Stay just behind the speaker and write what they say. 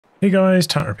Hey guys,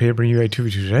 tightrope here, bringing you a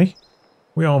 2v2 today.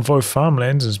 We are on Vaux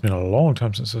Farmlands. It's been a long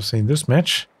time since I've seen this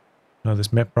match.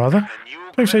 This map, rather.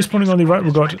 Playing today, spawning on the right,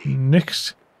 we've got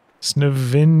Nicht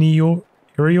Snivinerior.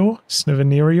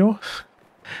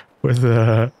 With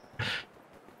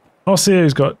Ostheer,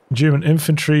 who's got German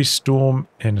infantry, storm,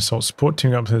 and assault support.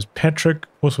 Teaming up with Patrick,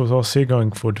 also with Ostheer,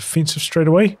 going for defensive straight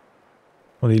away.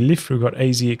 On the left, we've got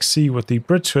Azxc with the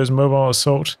Brits, who has mobile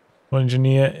assault,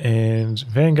 engineer, and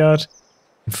Vanguard.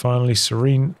 And finally,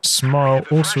 Serene, Smile,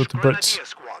 also with the Brits,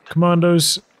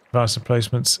 Commandos, Vast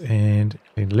Emplacements, and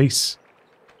Lease.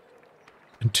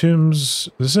 In terms,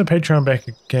 this is a Patreon back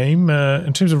game.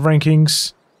 In terms of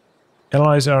rankings,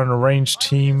 Allies are an arranged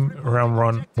team around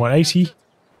 180,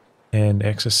 and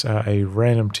Axis are a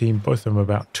random team, both of them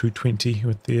about 220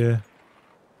 with their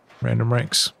random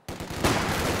ranks.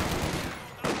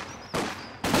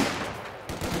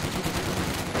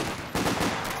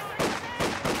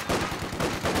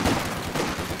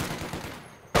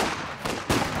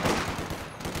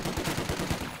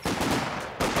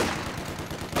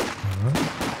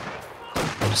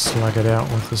 Slug it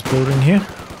out with this building here.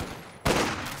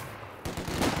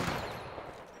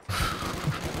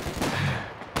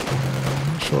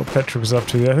 I'm not sure what Patrick was up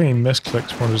to there. I think he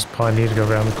misclicked one of his pioneer to go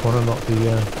around the corner, not the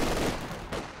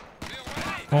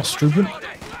Oststruben.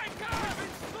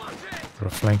 Got a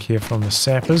flank here from the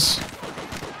sappers.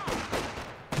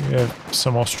 We have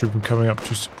some Oststruben coming up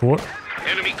to support.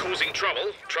 Enemy causing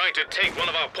trouble, trying to take one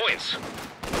of our points.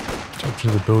 Jumped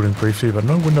into the building briefly, but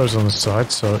no windows on the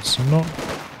side, so it's not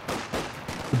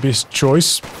the best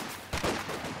choice.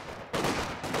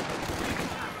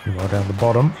 Meanwhile, down the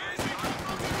bottom,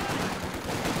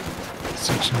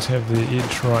 sections have the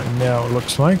edge right now, it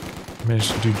looks like.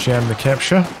 Managed to jam the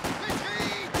capture.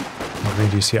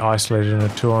 Already you see isolated in a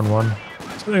 2-on-1.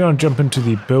 So they're going to jump into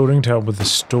the building to help with the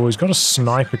store. He's got a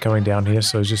sniper coming down here,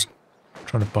 so he's just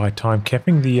trying to buy time,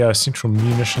 capping the central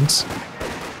munitions.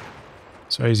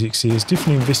 So Azxc has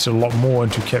definitely invested a lot more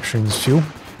into capturing this fuel.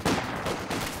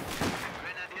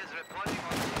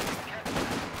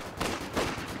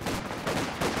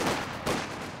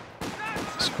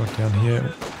 Squad down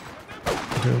here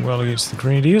doing well against the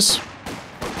Grenadiers.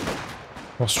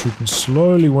 Oststruben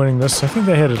slowly winning this. I think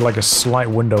they had like a slight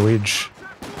window edge.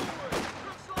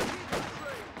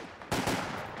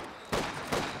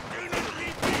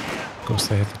 Of course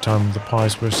they had the time with the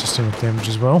pies were systemic damage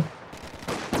as well.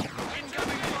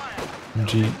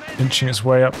 MG inching its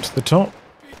way up to the top.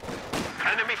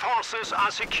 Enemy forces are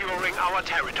securing our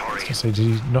territory. I was gonna say, did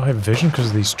he not have vision because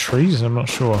of these trees? I'm not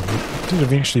sure. He did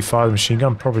eventually fire the machine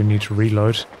gun. Probably need to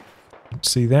reload. Didn't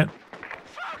see that.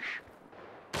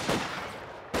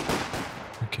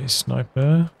 Okay,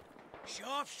 sniper.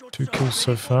 2 kills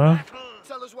so far.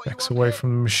 Backs away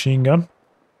from the machine gun.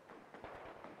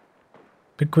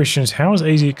 Big question is, how is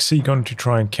Azxc going to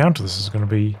try and counter this? Is it going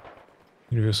to be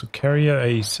Universal Carrier,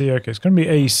 AEC? Okay, it's going to be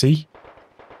AEC.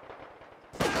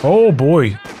 Oh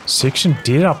boy, section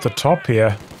dead up the top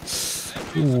here.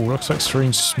 Ooh, looks like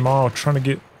Serene Smile trying to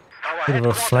get a bit of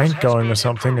a flank going or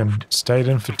something and stayed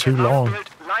in for too long.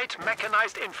 Light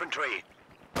mechanized infantry.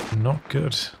 Not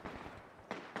good.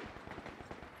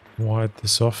 Wired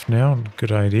this off now,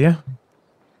 good idea.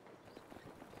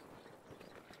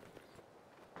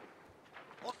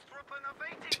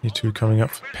 Tier 2 coming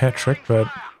up for Patrick, but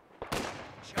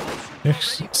Nicht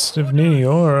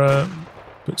Snivinerior are a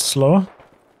bit slower.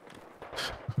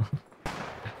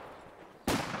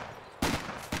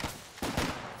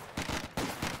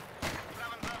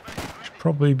 Should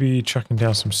probably be chucking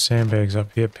down some sandbags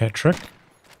up here, Patrick.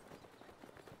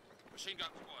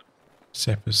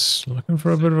 Sappers looking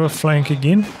for a bit of a flank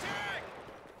again.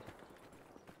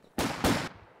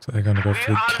 So they're going to go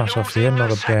for the cut off there,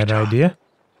 not a bad idea.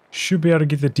 Should be able to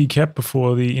get the decap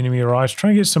before the enemy arrives.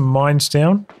 Try and get some mines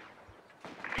down.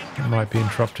 It might be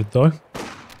interrupted though.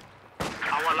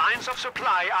 Our lines of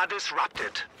supply are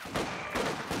disrupted.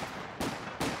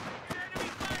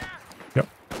 Yep.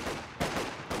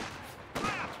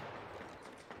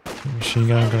 Machine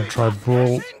gun going to try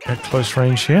brawl at close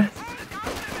range here.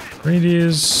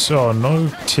 Grenadiers, oh no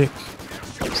tech.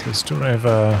 So they still don't have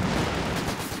a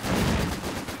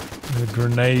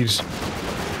grenade.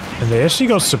 And they actually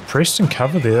got suppressed in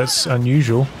cover there, that's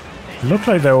unusual. It looked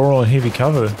like they were all in heavy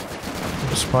cover.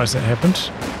 I'm surprised that happened.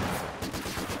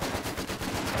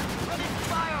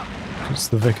 It's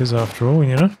the Vickers after all,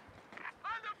 you know.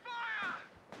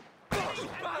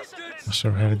 Must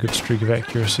have had a good streak of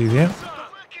accuracy there.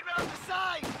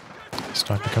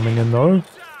 Sniper coming in though.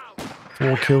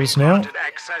 4 kills now.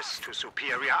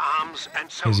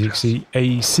 Azxc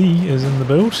AEC is in the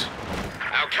build.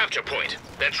 Our capture point.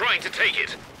 They're trying to take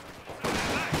it.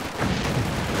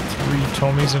 3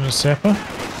 Tommies and a sapper.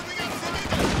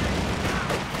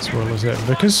 As well as that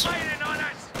Vickers.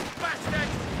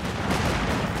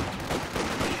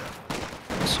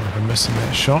 Sort of missing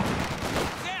that shot.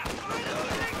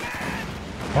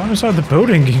 Right inside the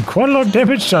building, getting quite a lot of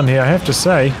damage done here, I have to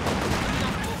say.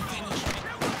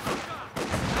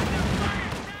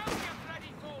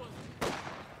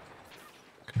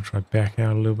 Gonna try back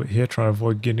out a little bit here, try to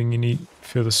avoid getting any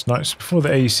further snipes before the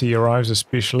AEC arrives,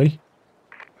 especially.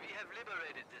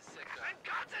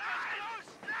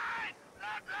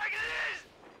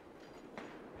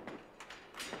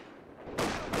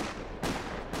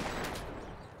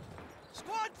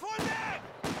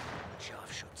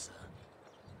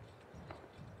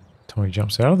 Tommy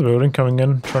jumps out of the building, coming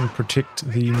in, trying to protect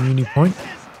the muni point.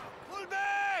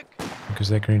 Because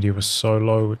that grenadier was so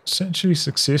low, it's actually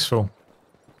successful.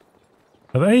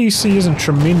 Now, the AEC isn't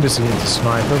tremendous against the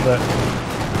sniper, but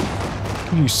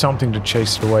give you something to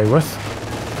chase it away with.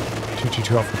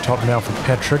 222 off the top now for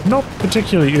Patrick, not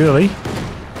particularly early.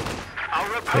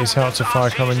 Base howitzer fire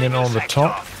coming in on the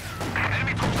top.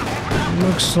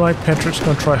 Looks like Patrick's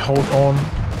going to try hold on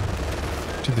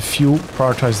to the fuel,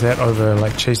 prioritize that over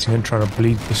like chasing in, trying to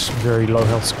bleed this very low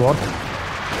health squad.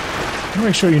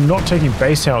 Make sure you're not taking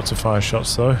base howitzer fire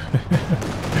shots though.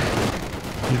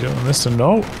 You're doing this or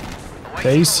no? The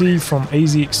AC from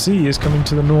Azxc is coming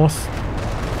to the north.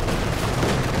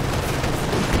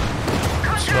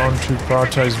 So on to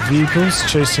prioritize vehicles,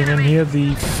 chasing in here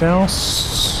the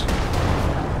Faust.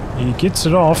 He gets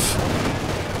it off,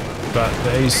 but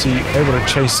the AC able to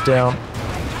chase down,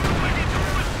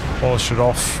 polish it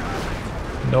off.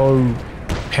 No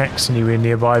packs anywhere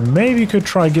nearby. Maybe could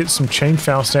try get some chain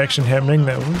Faust action happening.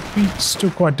 That would be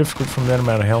still quite difficult from that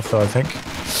amount of health though, I think.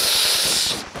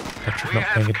 Patrick not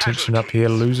paying attention up here,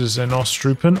 loses an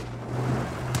Ostrupen.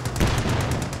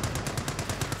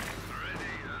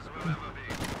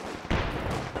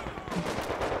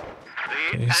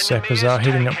 Okay, sappers are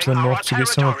heading up to the north to get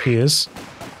some repairs.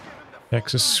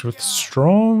 Azxc with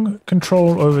strong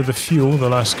control over the fuel the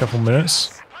last couple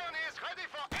minutes.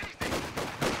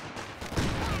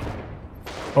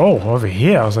 Oh, over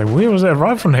here. I was like, where was that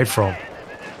rifle nade from?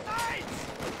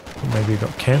 Maybe it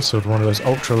got cancelled. One of those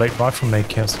ultra-late rifle nade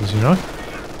cancels, you know?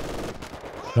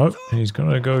 Nope. And he's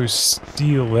going to go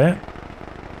steal that.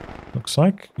 Looks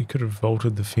like he could have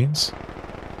vaulted the fence.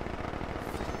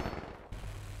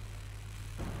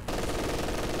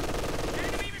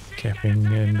 Capping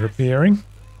and repairing.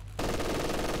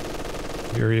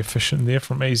 Very efficient there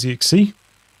from Azxc.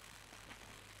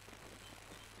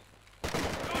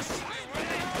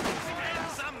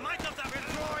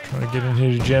 Trying to get in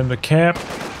here to jam the cap.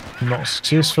 Not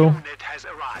successful.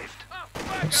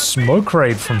 Smoke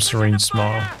raid from Serene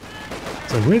Smile.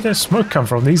 So where'd that smoke come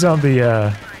from? These aren't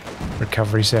the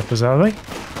recovery sappers, are they?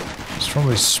 It's from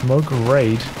the smoke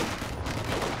raid.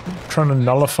 Trying to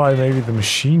nullify maybe the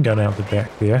machine gun out the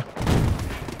back there.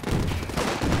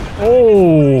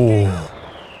 Oh!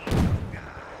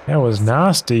 That was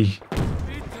nasty.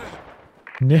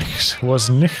 Nicht was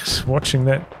Nicht watching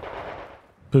that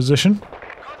position.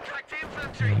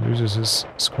 He loses his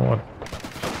squad.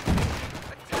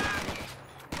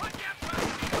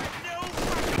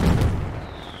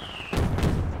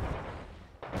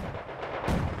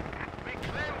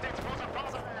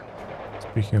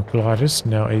 Speaking of gliders,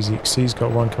 now Azxc's got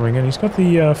one coming in. He's got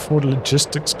the Ford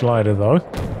Logistics glider though.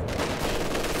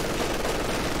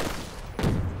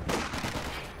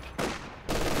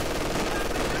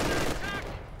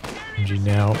 MG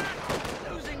now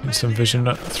get some vision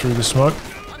through the smoke.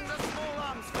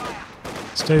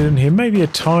 Stayed in here, maybe a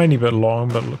tiny bit long,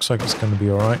 but it looks like it's going to be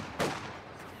alright.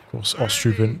 Of course,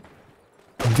 Ostrupen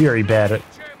very bad at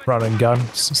run and gun,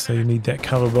 since they need that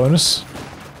cover bonus.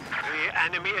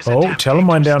 Oh,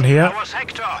 Telemine down here.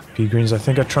 P-Greens, I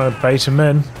think are trying to bait him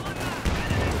in.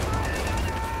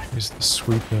 Here's the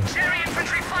sweeper.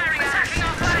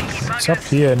 It's up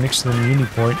here next to the muni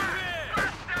point.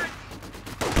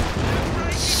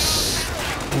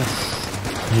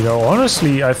 You know,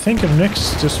 honestly, I think if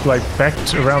Nick's just like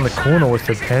backed around the corner with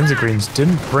the Panzergreens,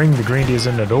 didn't bring the Grenadiers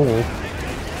in at all,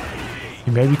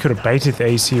 he maybe could have baited the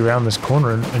AC around this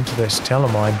corner and into this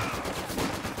Telemine.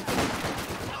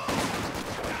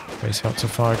 Base howitzer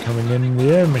fire coming in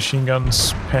there, machine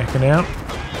guns packing out.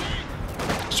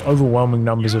 Just overwhelming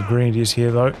numbers of Grenadiers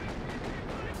here though.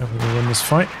 Hope we can win this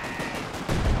fight.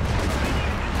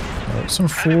 Some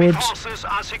forward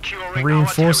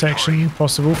reinforce action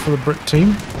possible for the Brit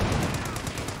team.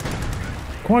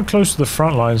 Quite close to the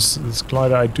front lines. This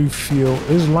glider I do feel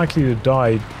is likely to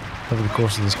die over the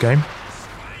course of this game.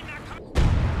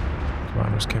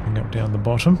 Commando's capping up down the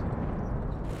bottom.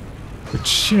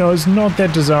 which, you know, is not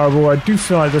that desirable. I do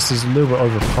feel like this is a little bit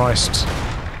overpriced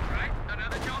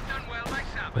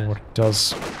for what it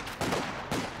does,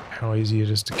 how easy it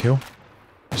is to kill.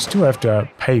 You still have to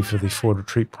pay for the forward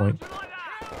retreat point.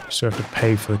 You still have to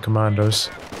pay for the commandos.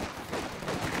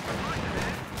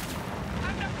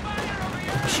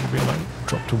 It should be like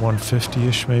drop to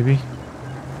 150-ish maybe.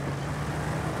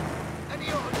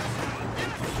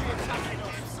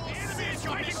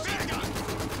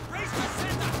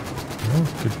 Oh,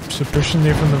 good suppression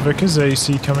there from the Vickers.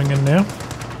 AC coming in now.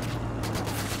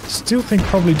 Still think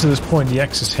probably to this point the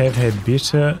Azxc have had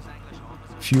better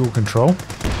fuel control.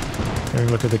 Having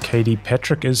a look at the KD,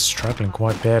 Patrick is struggling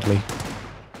quite badly.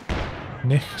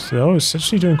 Next, though, is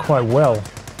actually doing quite well.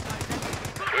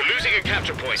 We're losing a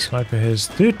capture point. Sniper has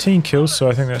 13 kills, so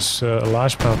I think that's a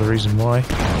large part of the reason why.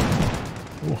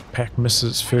 Oh, Pack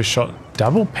misses its first shot.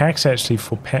 Double packs actually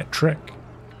for Patrick.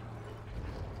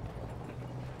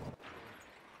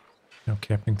 Now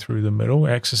capping through the middle.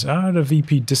 Azxc are at a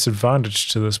VP disadvantage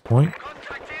to this point.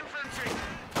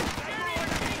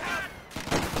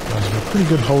 Pretty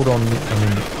good hold on,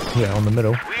 on the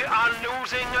middle. We are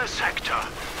losing a sector.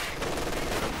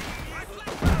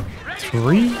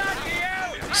 3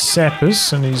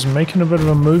 sappers, and he's making a bit of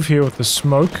a move here with the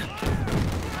smoke.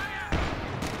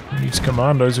 He needs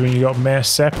commandos when you got mass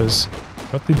sappers.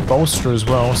 Got the bolster as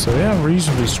well, so they are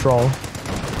reasonably strong.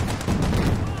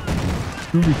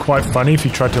 It would be quite funny if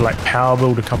you tried to like power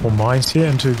build a couple mines here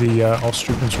into the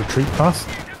Oststrupen's retreat path.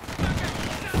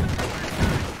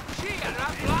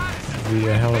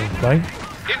 The hell of a play.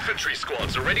 Infantry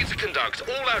squads are ready to conduct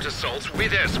all-out assaults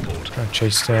with air support. Trying to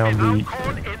chase down the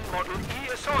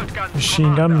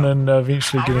machine gun and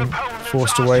eventually getting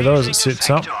forced away though as it sets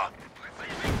up.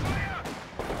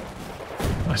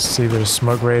 Nice to see a bit of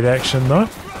smoke raid action though.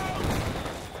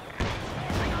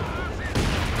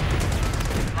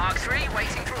 Mark 3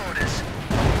 waiting for orders.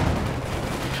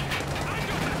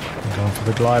 Going for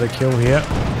the glider kill here.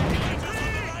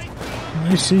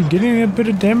 You see, getting a bit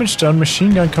of damage done.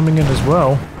 Machine gun coming in as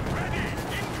well.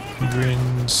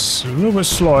 Green's a little bit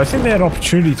slow. I think they had an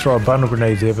opportunity to throw a bundle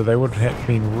grenade there, but they would have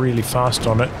been really fast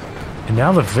on it. And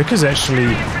now the Vickers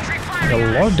actually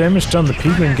a lot of damage done. The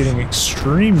P-Green getting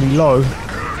extremely low.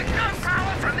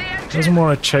 Doesn't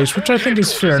want to chase, which I think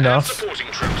is fair enough.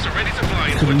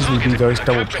 Could easily be those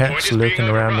double packs lurking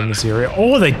around in this area.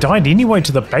 Oh, they died anyway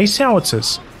to the base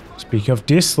howitzers. Speaking of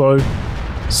death, though,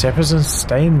 sappers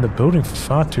stay in the building for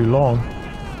far too long.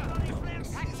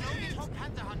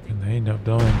 And they end up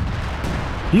dying.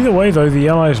 Either way, though, the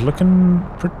Allies looking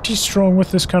pretty strong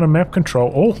with this kind of map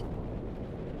control. Oh!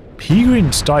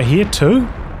 P-Greens die here too?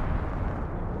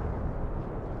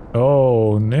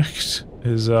 Oh, Nicht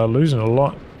is losing a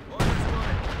lot.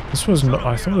 This was not,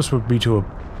 I thought this would be to a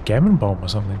gammon bomb or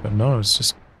something, but no, it's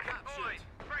just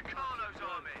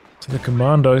to the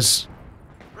commandos.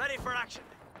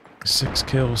 6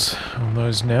 kills on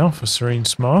those now for Serene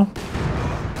Smile.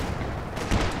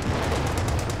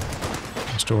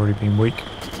 Must already been weak.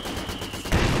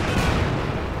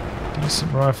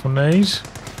 Decent rifle nade.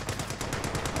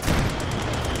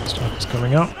 Striker's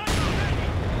coming up.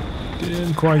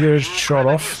 Didn't quite get his shot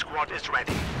off.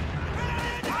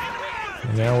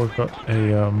 And now we've got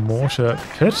a mortar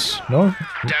pit. No.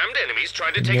 Damned enemies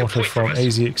trying to take a mortar point from from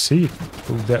us. Azxc.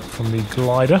 Pulled that from the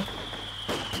glider.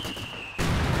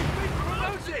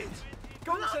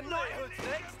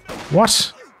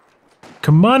 What?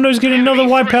 Commando's getting another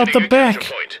wipe out the back.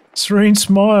 Serene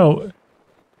Smile.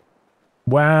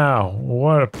 Wow,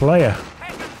 what a player.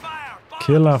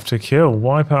 Kill after kill,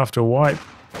 wipe after wipe.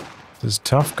 It's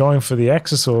tough going for the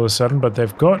Axis all of a sudden, but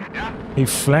they've got a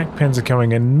flak panzer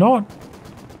coming in. Not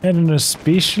at an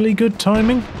especially good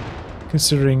timing,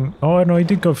 considering... Oh, no, he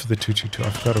did go for the 222. I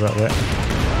forgot about that.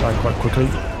 Died quite quickly.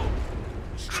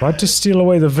 Tried to steal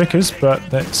away the Vickers, but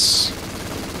that's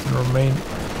going to remain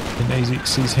in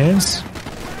Azxc's hands.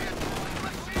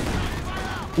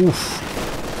 Oof.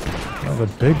 Another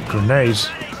big grenade.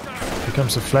 Here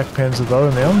comes the flak panzer though,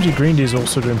 and the LMG Green is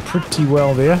also doing pretty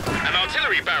well there. An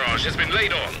artillery barrage has been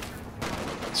laid on.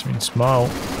 Serene Smile.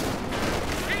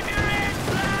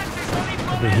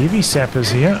 The heavy sappers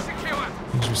here.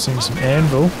 Means we're seeing some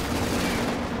anvil.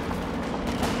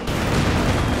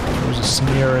 There's a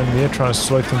sneer in there, trying to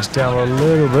slow things down a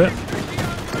little bit.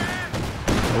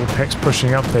 All packs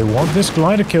pushing up. They want this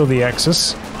glider kill the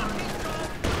Axis.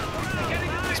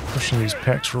 He's pushing these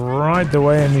packs right the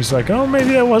way, and he's like, oh,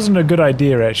 maybe that wasn't a good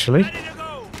idea, actually.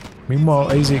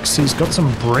 Meanwhile, Azxc's got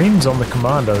some brains on the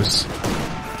commandos.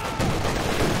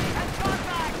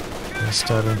 They're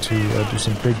starting to do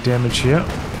some big damage here.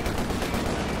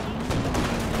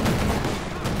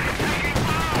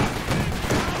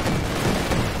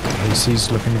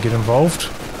 AC's looking to get involved.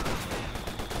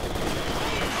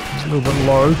 He's a little bit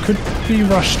low. Could be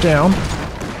rushed down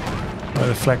by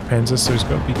the flak panzer, so he's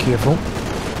got to be careful.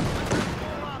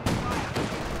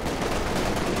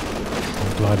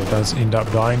 The glider does end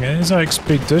up dying, as I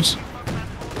expected.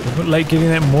 A little bit late getting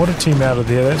that mortar team out of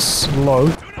there. That's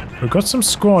low. We've got some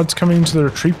squads coming into the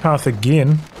retreat path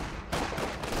again.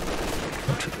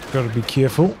 Got to be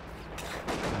careful.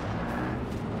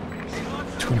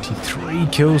 23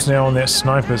 kills now on that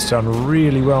sniper. It's done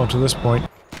really well to this point.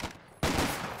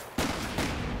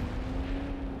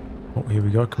 Oh, here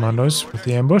we go, commandos with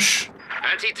the ambush.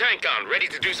 Anti-tank gun, ready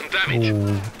to do some damage.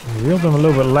 Ooh, we reeled them a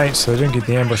little bit late, so they didn't get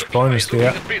the ambush bonus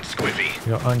there. We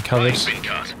got uncovered.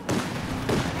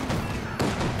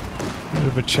 Bit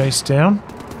of a chase down.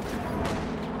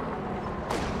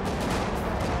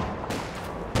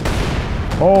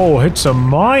 Oh, hits a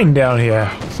mine down here.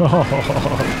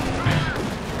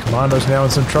 Commando's now in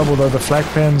some trouble though. The flak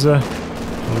panzer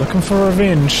are looking for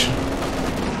revenge.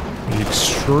 He's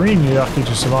extremely lucky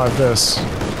to survive this.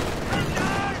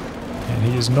 And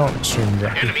he is not extremely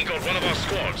lucky. Enemy got one of our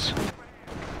squads.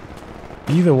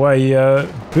 Either way,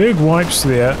 big wipes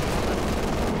there.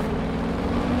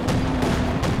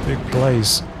 Big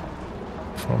plays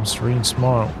from Serene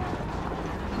Smile.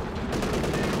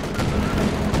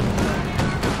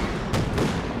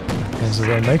 So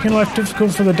they're making life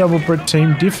difficult for the double Brit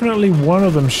team. Definitely one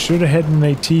of them should have had an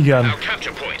AT gun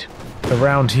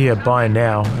around here by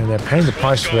now, and they're paying the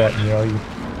price for that. You know,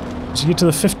 as you get to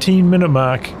the 15-minute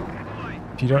mark,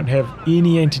 if you don't have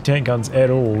any anti-tank guns at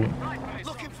all,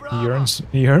 you're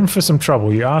in for some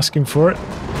trouble. You're asking for it,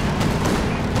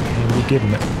 and you're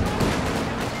getting it.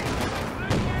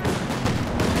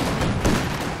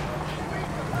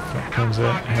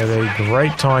 Panzer had a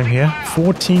great time here.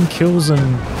 14 kills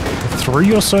in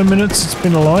 3 or so minutes it's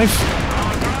been alive.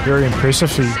 Very impressive.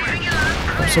 He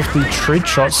pops off the tread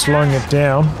shot, slowing it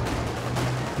down.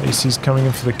 AC's coming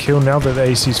in for the kill now that the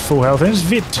AC's full health. There's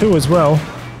Vet 2 as well.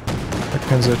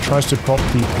 Panzer tries to pop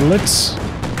the Blitz.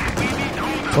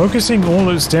 Focusing all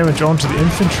its damage onto the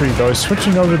infantry though.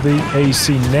 Switching over to the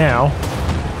AC now.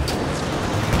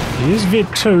 Here's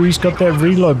Vet 2. He's got that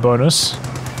reload bonus.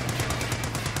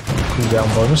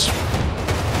 Cooldown bonus.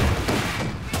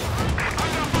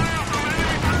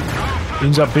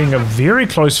 Ends up being a very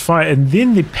close fight, and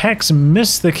then the packs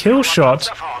miss the kill shot.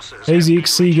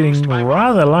 Azxc getting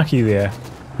rather lucky there.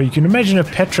 But you can imagine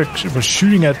if Patrick was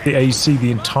shooting at the AC the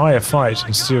entire fight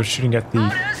instead of shooting at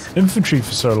the infantry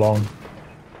for so long.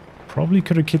 Probably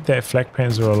could have kept that flak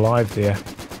panzer alive there.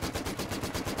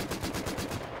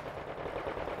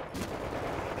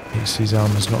 AC's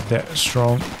armor's not that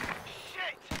strong.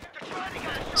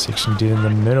 Section dead in the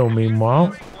middle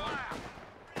meanwhile.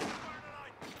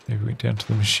 Maybe went down to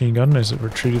the machine gun as it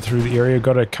retreated through the area.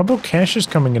 Got a couple of caches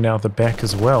coming in out the back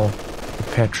as well. For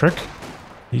Patrick.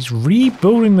 He's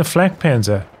rebuilding the flak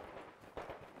panzer.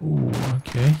 Ooh,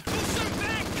 okay.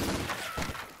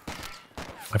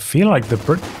 I feel like the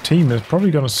Brit team is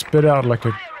probably going to spit out like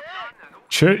a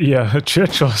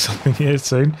Churchill or something here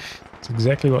soon. It's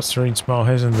exactly what Serene Smile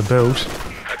has in the build.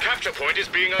 A capture point is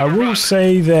being I will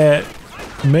say that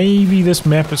maybe this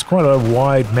map is quite a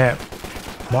wide map.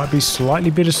 Might be slightly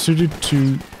better suited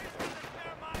to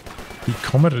the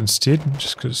Comet instead,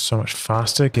 just because it's so much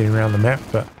faster getting around the map,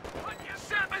 but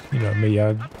you know me, I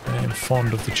am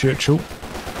fond of the Churchill.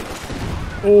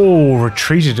 Oh,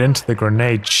 retreated into the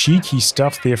grenade. Cheeky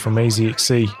stuff there from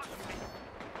Azxc.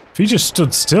 If he just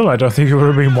stood still, I don't think he would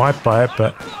have been wiped by it,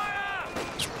 but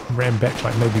just ran back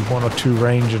like maybe 1 or 2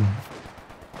 range and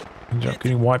ended up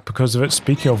getting wiped because of it.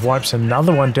 Speaking of wipes,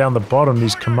 another one down the bottom.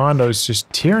 These commandos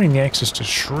just tearing the Axis to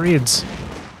shreds.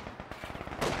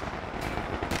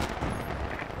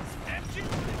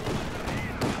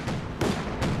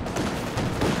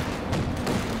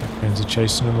 Panzer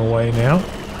chasing him away now.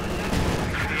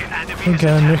 I think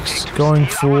next going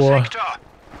for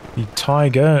the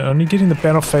Tiger. Only getting the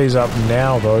battle phase up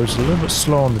now though. It's a little bit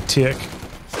slow on the tech.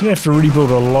 You have to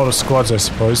rebuild a lot of squads, I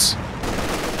suppose.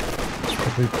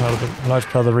 Large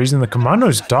part of the reason the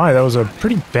commandos die. That was a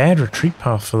pretty bad retreat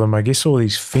path for them. I guess all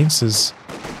these fences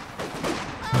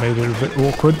made it a bit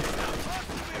awkward.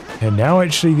 And now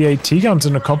actually the AT gun's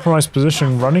in a compromised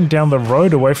position, running down the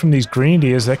road away from these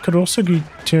grenadiers. That could also be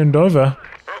turned over.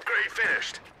 Upgrade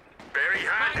finished. Very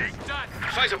handy.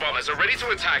 Fighter bombers are ready to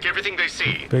attack everything they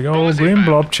see. Big old green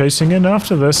blob chasing in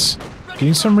after this.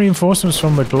 Getting some reinforcements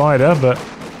from the glider, but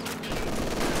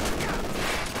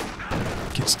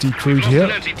gets decrewed here.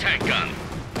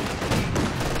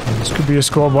 This could be a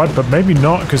squad wide, but maybe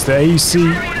not, because the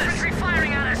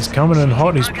AEC is coming in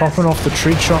hot. He's popping off the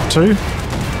tread shot too.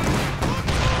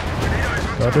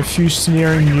 Got a few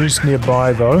snaring units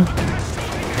nearby though.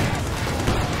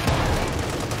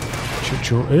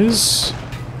 Churchill is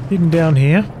heading down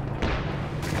here.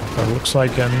 But it looks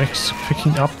like Nick's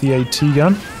picking up the AT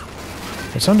gun.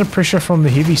 It's under pressure from the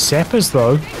heavy sappers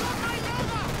though.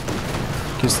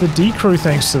 Gets the D crew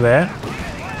thanks to that.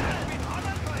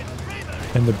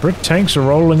 And the Brit tanks are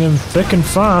rolling in thick and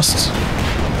fast.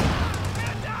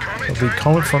 Got the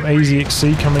Comet from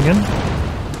Azxc coming in.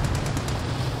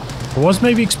 I was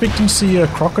maybe expecting to see a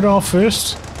Crocodile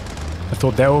first. I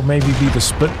thought that would maybe be the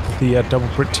split. The double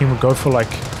Brit team would go for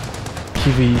like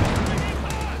heavy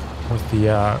with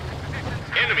the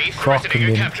Croc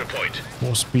and then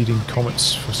more speeding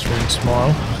Comets for Serene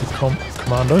Smile. The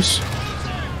Commandos.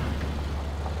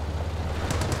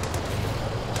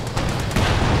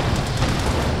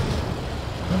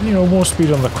 You know, more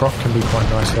speed on the Croc can be quite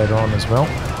nice later on as well.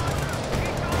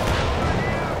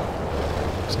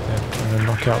 So they're trying to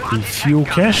knock out the fuel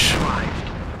cache.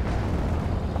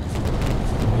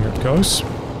 Here it goes.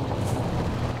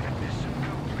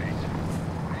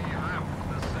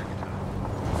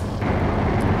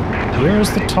 Here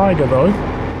is the Tiger though.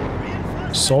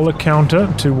 Solar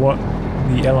counter to what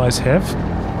the Allies have.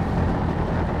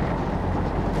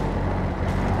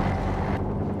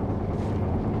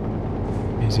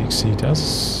 Azxc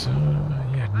does.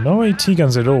 Yeah, no AT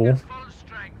guns at all.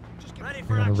 I'm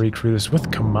going to recrew this with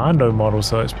Commando models,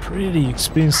 so it's pretty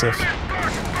expensive.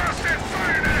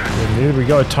 And there we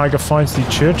go. Tiger finds the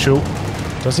Churchill.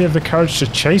 Does he have the courage to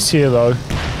chase here, though?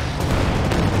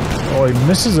 Oh, he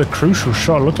misses a crucial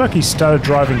shot. It looked like he started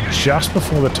driving just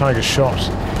before the Tiger shot.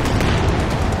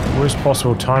 Worst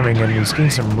possible timing, and he's getting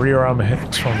some rear armor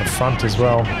hits from the front as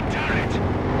well.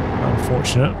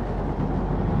 Unfortunate.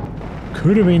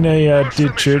 Could have been a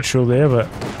dead Churchill there, but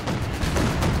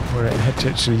we had to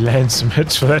actually land some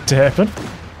hits for that to happen.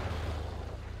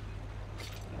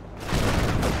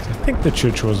 I think the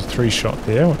Churchill was a 3-shot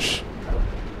there, which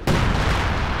would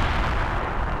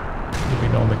have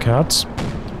been on the cards.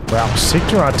 Wow,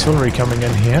 sector artillery coming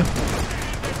in here.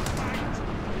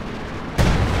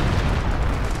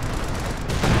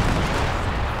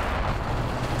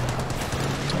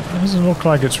 Doesn't look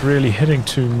like it's really hitting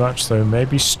too much though.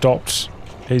 Maybe stopped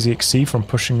Azxc from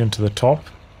pushing into the top.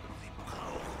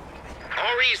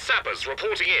 RE sappers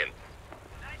reporting in.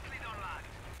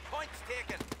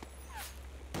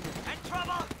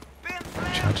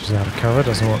 Charges out of cover,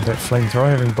 doesn't want that flamethrower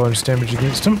having bonus damage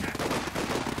against him.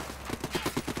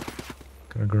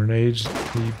 Gonna grenade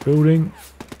the building.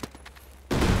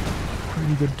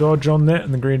 Pretty good dodge on that,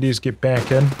 and the Grenadiers get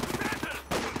back in.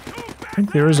 I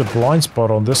think there is a blind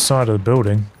spot on this side of the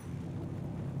building.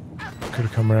 Could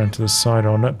have come around to the side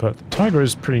on it, but the Tiger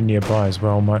is pretty nearby as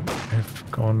well. Might have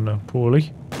gone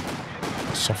poorly.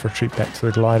 Soft retreat back to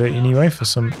the glider anyway for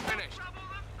some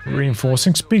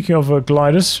reinforcing. Speaking of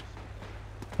gliders,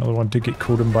 another one did get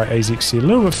called in by Azxc a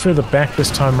little bit further back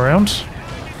this time around.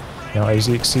 Now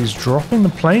Azxc is dropping the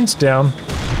planes down.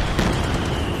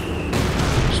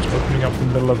 Just opening up the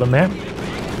middle of the map.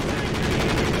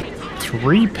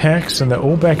 3 packs and they're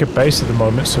all back at base at the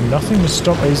moment, so nothing to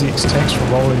stop Azx tanks from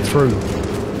rolling through.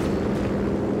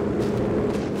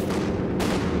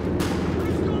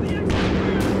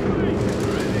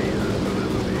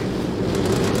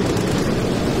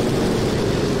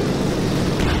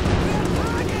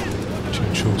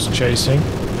 Churchill's chasing.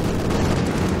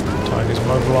 Tiger's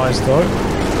mobilized though.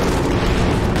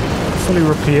 Fully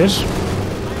repaired.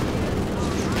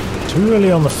 Too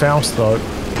early on the Faust though.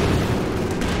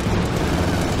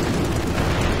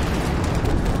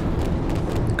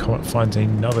 Finds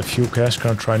another fuel cache,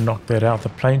 going to try and knock that out. The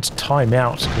planes time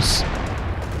out because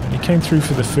when he came through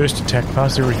for the first attack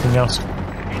pass, everything else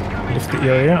left the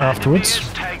area afterwards.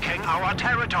 Taking our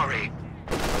territory.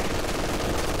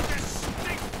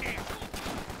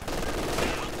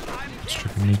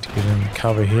 Stricken need to get in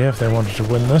cover here if they wanted to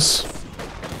win this.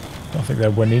 I don't think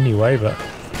they'd win anyway, but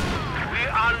We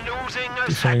are losing a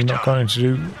definitely not sector. going to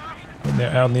do when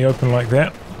they're out in the open like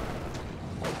that.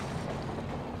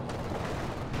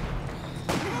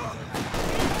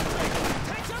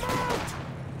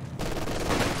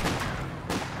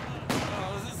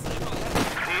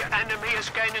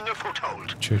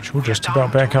 Churchill just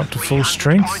about back up to full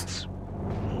strength.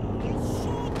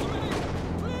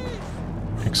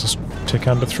 Axis tick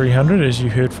under 300 as you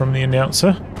heard from the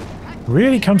announcer.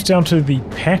 Really comes down to the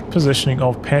pack positioning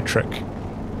of Patrick.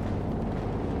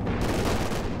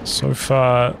 So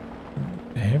far,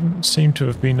 they haven't seemed to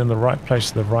have been in the right place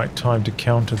at the right time to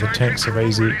counter the tanks of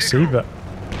Azxc, but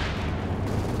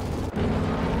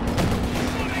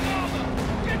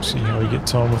see how he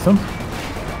gets on with them.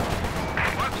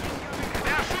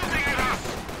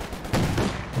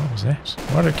 was that?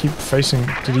 Why did I keep facing...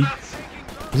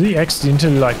 Was he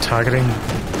accidentally like targeting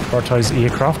prioritized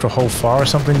aircraft or hold fire or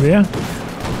something there? I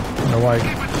don't know why I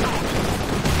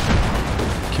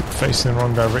keep facing the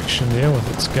wrong direction there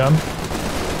with its gun.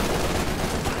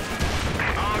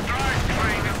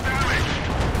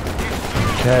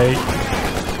 Okay.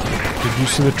 Good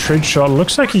use of the tread shot.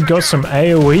 Looks like he got some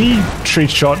AoE tread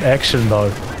shot action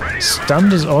though.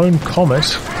 Stunned his own Comet.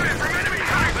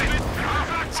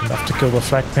 It's enough to kill the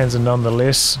flak panzer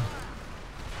nonetheless.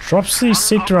 Drops the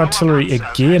sector artillery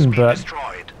again, but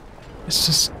it's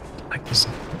just like there's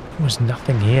almost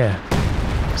nothing here.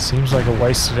 Seems like a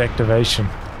wasted activation.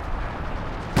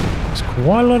 There's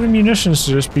quite a lot of munitions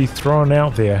to just be thrown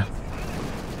out there.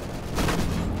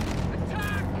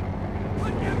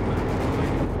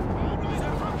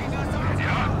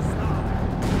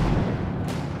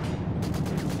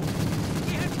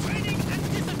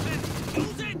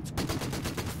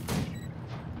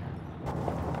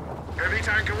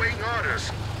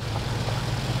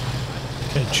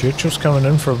 Okay, Churchill's coming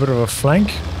in for a bit of a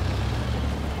flank.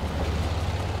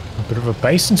 A bit of a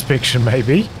base inspection,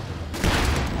 maybe.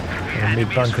 A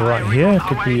mid bunker right here.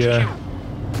 Could be a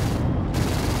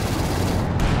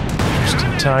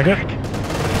interesting target.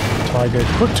 Tiger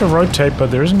quick to rotate,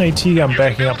 but there is an AT gun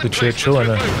backing up the Churchill and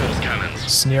a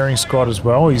snaring squad as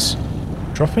well. He's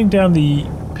dropping down the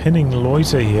pinning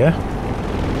loiter here.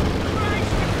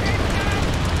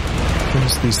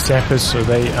 These sappers so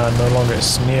they are no longer a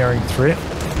snaring threat.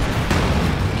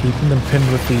 Keeping them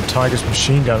pinned with the Tiger's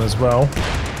machine gun as well.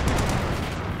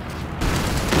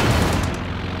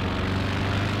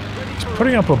 He's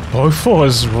putting up a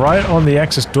Bofors right on the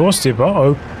Axis doorstep.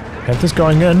 Uh-oh. Panther's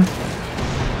going in.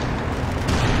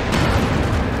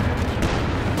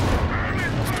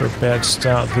 After a bad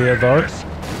start there though.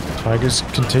 Tiger's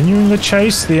continuing the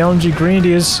chase. The LMG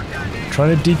Grenadiers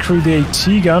trying to decrew the AT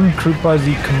gun, crewed by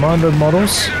the Commando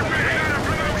models.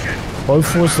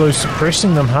 Bofors though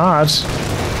suppressing them hard.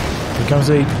 Here comes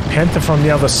a Panther from the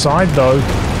other side though.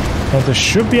 Panther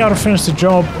should be able to finish the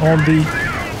job on the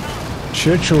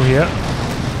Churchill here.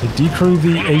 They decrew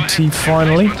the AT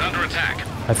finally.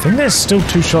 I think there's still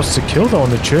 2 shots to kill though on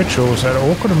the Churchill, so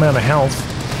an awkward amount of health.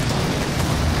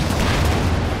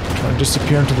 Trying to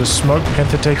disappear into the smoke.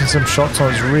 Panther taking some shots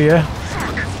on his rear.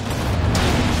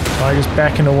 Tiger's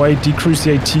backing away, decrews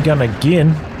the AT gun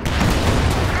again.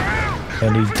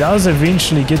 And he does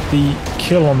eventually get the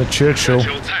kill on the Churchill.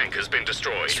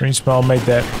 Serene Smile made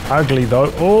that ugly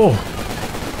though.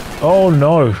 Oh! Oh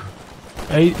no!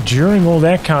 During all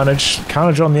that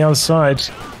carnage on the other side,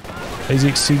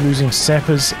 Azxc losing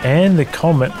sappers and the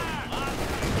Comet.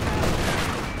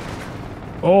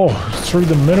 Oh, through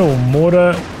the middle,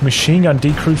 mortar, machine gun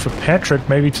decrewed for Patrick,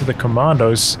 maybe to the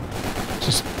Commandos.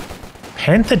 Just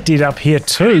Panther did up here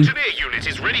too.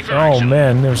 Oh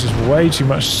man, there was just way too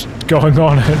much going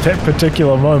on at that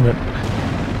particular moment.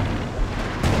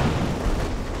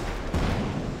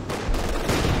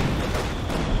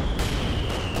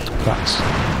 But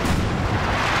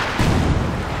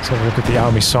let's have a look at the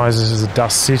army sizes as the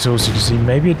dust settles. You can see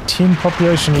maybe a 10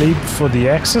 population lead for the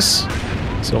Axis.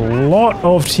 There's a lot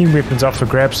of team weapons up for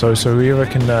grabs though, so whoever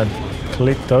can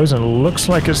collect those, and it looks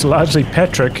like it's largely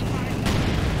Patrick.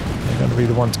 Going to be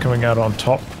the ones coming out on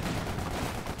top.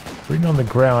 Reading on the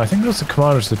ground. I think it was the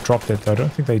Commandos that dropped that though. I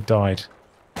don't think they died.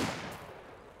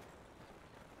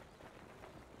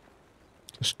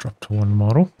 Just dropped to one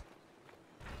model.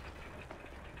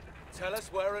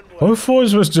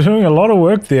 Bofors was doing a lot of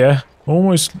work there.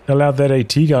 Almost allowed that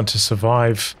AT gun to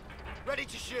survive. Ready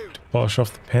to shoot. To polish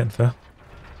off the Panther.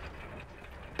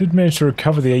 Did manage to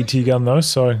recover the AT gun though,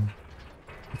 so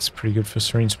it's pretty good for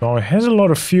Serene Smile. It has a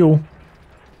lot of fuel.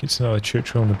 Gets another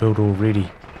Churchill on the build already.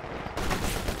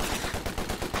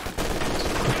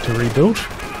 Quick to rebuild.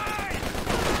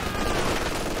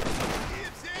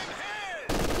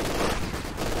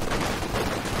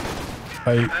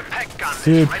 A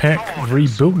third pack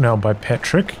rebuilt now by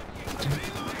Patrick.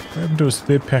 What happened to his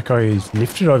third pack? Oh, he's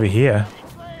left it over here.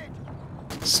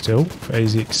 Still, for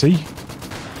Azxc.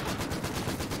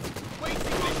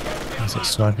 How's that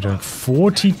sniper doing?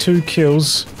 42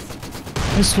 kills.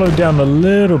 He slowed down a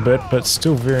little bit, but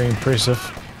still very impressive.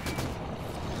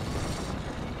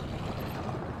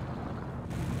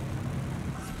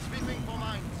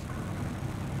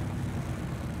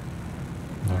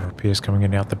 A lot of repairs coming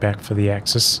in out the back for the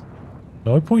Axis.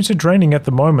 No points are draining at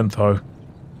the moment, though.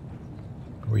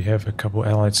 We have a couple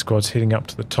allied squads heading up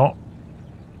to the top.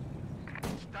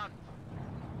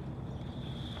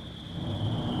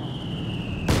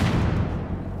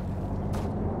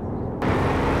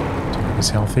 He's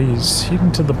healthy. He's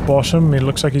heading to the bottom. It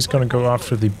looks like he's going to go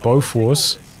after the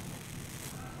Bofors.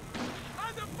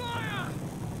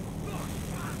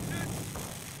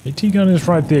 AT gun is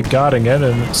right there guarding it,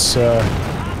 and it's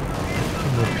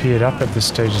repaired up at this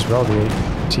stage as well, the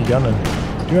AT gun.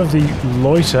 And you have the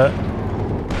loiter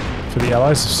for the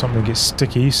allies if something gets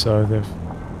sticky, so they've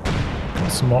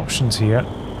got some options here.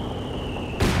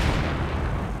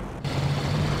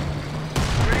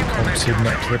 Comms heading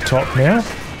up to the top now.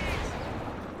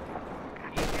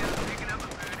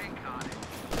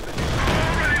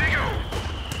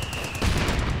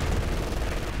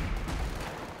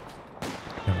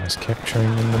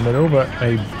 Capturing in the middle, but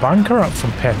a bunker up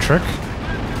from Patrick.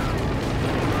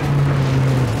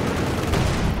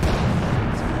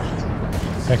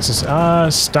 Axis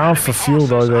are starved for fuel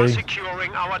though. They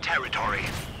securing our territory.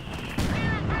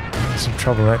 some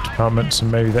trouble in that department, so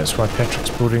maybe that's why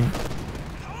Patrick's building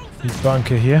the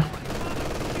bunker here.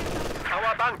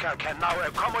 Our bunker can now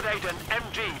accommodate an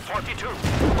MG-42.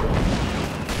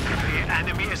 The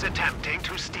enemy is attempting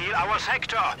to steal our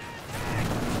sector.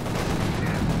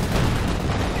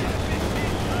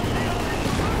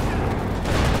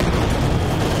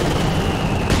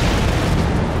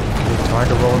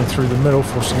 Tiger rolling through the middle,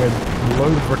 forcing a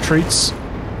load of retreats.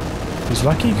 He's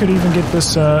lucky he could even get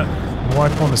this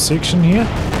wipe on the section here.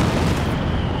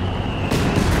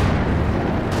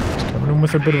 He's coming in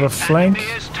with a bit of a flank. The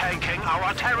enemy is taking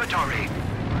our territory.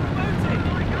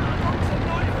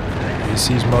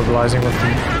 He's mobilizing with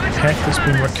the pack that's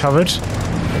been recovered.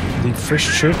 The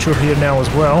fresh Churchill here now as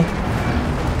well.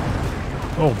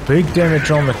 Oh, big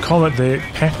damage on the Comet there.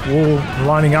 Pack wall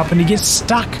lining up, and he gets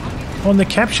stuck on the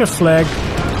capture flag.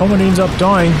 Comet ends up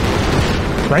dying.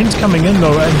 Planes coming in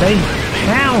though, and they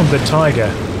pound the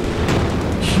Tiger.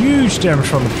 Huge damage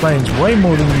from the planes, way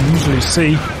more than you usually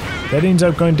see. That ends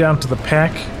up going down to the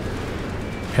pack.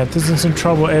 Panther's in some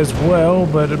trouble as well,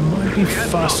 but it might be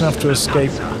fast enough to escape.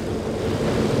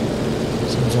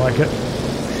 Seems like it.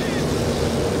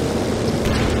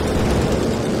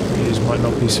 These might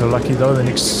not be so lucky though. The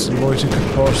next loiter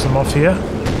could polish them off here.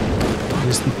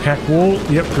 There's the pack wall.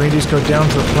 Yep, Grenadiers go down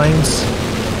to the planes.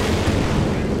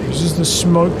 Uses the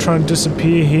smoke, trying to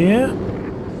disappear here.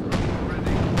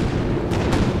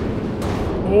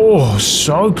 Oh,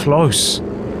 so close.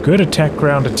 Good attack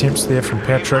ground attempts there from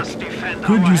Patrick.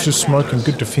 Good use of smoke and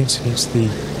good defense against the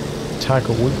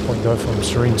target weak point though from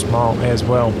Serene Smile as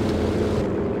well.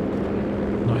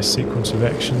 Nice sequence of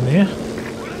action there.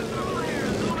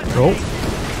 Oh,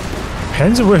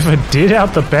 Panzerwerfer dead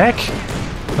out the back.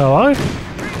 Hello?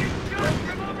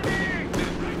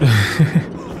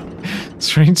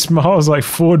 Serene Smile's like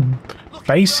forward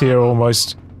base here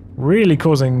almost. Really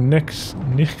causing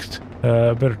Nicht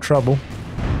a bit of trouble.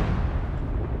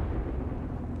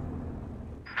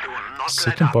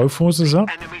 Second Bofors is up.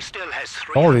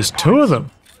 Oh, there's two of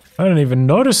them. I didn't even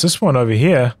notice this one over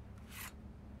here.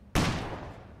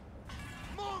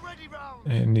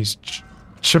 And he's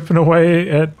chipping away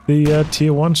at the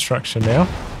tier 1 structure now.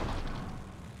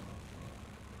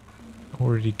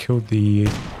 Already killed the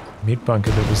mid bunker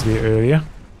that was there earlier.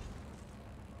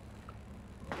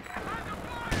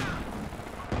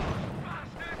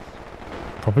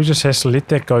 Probably just has to let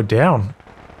that go down.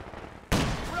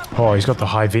 Oh, he's got the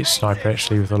high vet sniper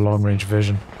actually with a long range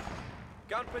vision.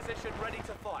 Gun position ready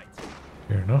to fight.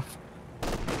 Fair enough.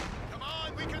 Come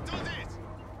on, we can do this.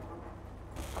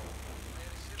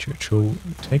 Churchill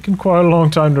taking quite a long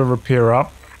time to repair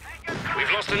up.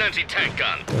 We've lost an anti-tank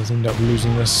gun. Does end up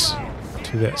losing this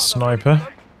to that sniper.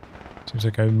 Seems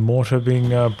like a mortar being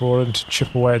brought in to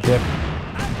chip away at that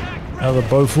other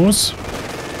Bofors.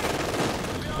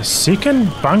 A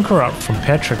second bunker up from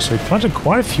Patrick, so he planted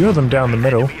quite a few of them down the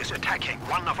middle.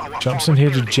 Jumps in here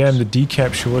to jam the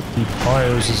decapture with the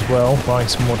pyros as well, buying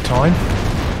some more time.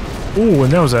 Oh,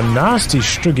 and that was a nasty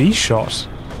Struggy shot.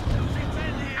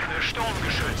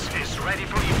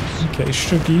 Okay,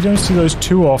 Struggy, you don't see those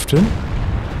too often.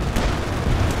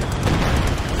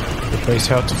 The base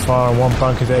out to fire on one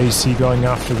bunker, the AC going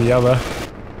after the other.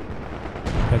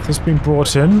 Had this been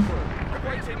brought in,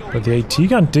 but the AT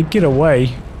gun did get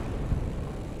away.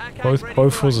 Both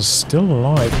Bofors are still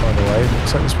alive, by the way.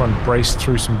 Looks like this one braced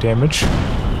through some damage.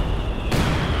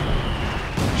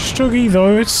 Struggy,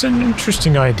 though, it's an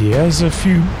interesting idea. There's a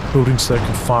few buildings that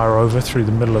can fire over through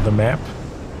the middle of the map.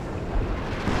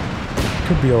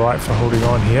 Could be alright for holding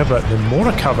on here, but the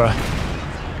mortar cover.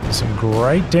 There's some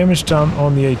great damage done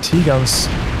on the AT guns,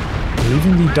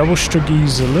 leaving the double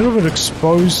Struggies a little bit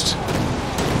exposed.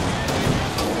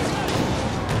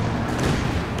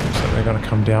 They're going to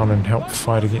come down and help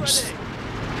fight against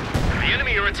The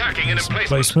enemy are attacking in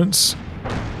emplacements.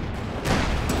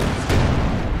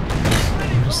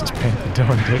 What is this Panther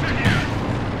doing, dude?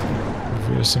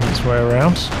 Reversing its way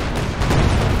around.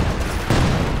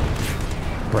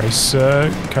 Brace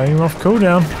cutting him off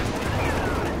cooldown.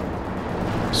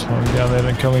 Slowing down that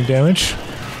incoming damage.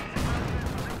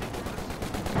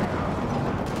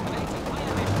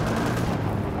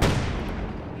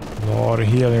 A lot of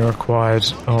healing required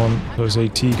on those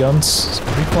AT guns. It's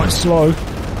going to be quite slow.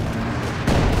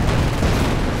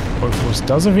 Both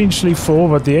does eventually fall,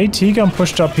 but the AT gun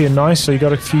pushed up here nicely.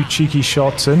 Got a few cheeky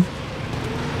shots in.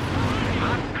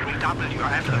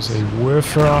 There's a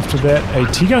Werfer after that.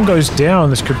 AT gun goes down.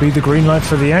 This could be the green light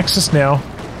for the Azxc now.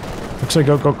 Looks like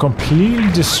it got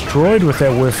completely destroyed with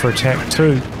that Werfer attack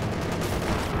too.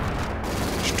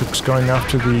 Strook's going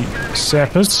after the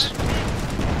sappers.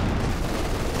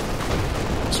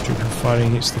 Strook fighting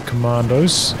against the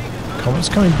commandos. Comet's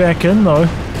coming back in though.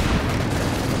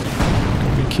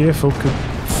 Gotta be careful, could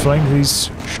flank these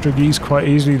Struggies quite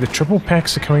easily. The triple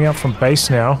packs are coming out from base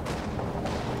now.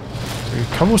 So a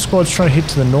couple of squads trying to hit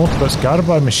to the north, but it's guarded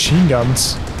by machine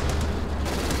guns.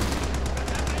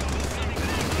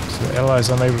 The Allies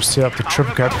unable to set up the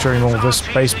triple cap during all this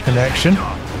base pin action.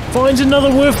 Finds another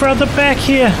Werfer out the back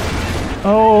here!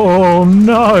 Oh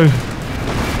no!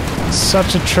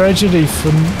 Such a tragedy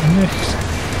for Nicht.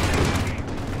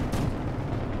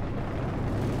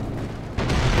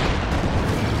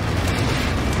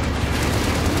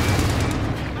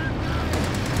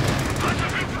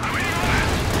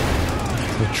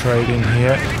 The trade in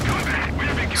here.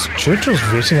 Churchill's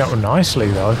vetting up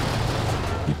nicely though.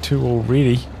 Get two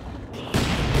already.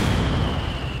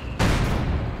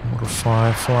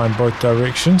 Fire flying both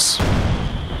directions. He's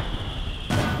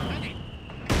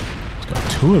got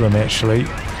two of them actually.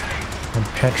 And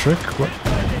Patrick, what?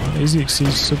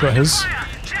 Azxc's still got his.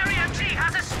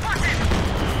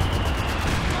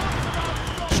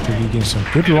 Struggy getting some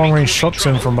good long range shots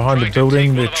in from behind the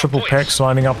building. The triple packs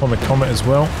lining up on the Comet as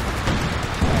well.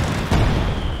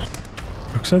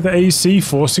 Looks like the AEC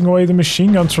forcing away the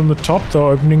machine guns from the top though,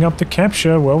 opening up the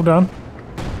capture. Well done.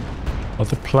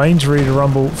 The planes ready to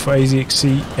rumble for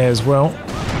Azxc as well.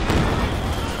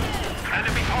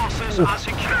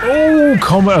 Oh,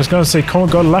 Comet! I was going to say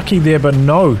Comet got lucky there, but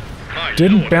no.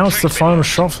 Didn't bounce the final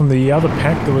shot from the other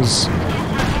pack that was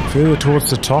further towards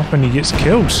the top, and he gets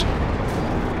killed.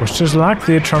 Was just luck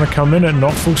there, trying to come in at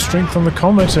not full strength on the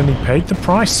Comet, and he paid the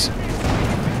price.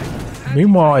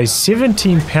 Meanwhile, a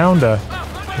 17-pounder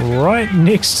right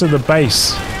next to the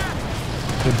base.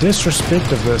 The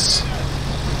disrespect of this.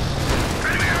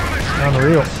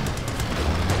 Unreal.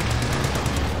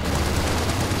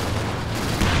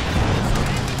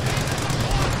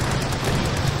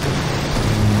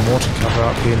 More to cover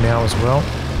up here now as well.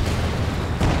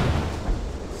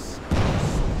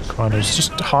 Commando's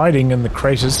just hiding in the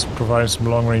craters, providing some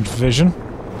long-range vision.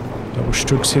 Double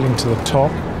Strooks heading to the top.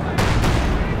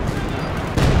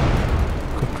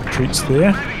 Quick retreats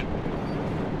there.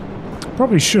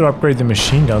 Probably should upgrade the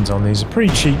machine guns on these. They're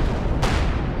pretty cheap.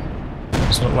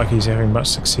 It's not like he's having much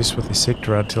success with his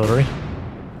sector artillery.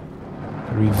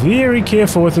 Gotta be very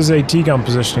careful with his AT gun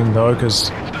positioning though,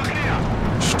 because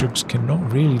Strooks cannot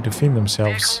really defend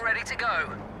themselves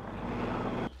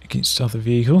against other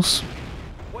vehicles.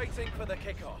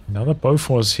 Another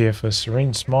Bofors here for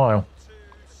Serene Smile.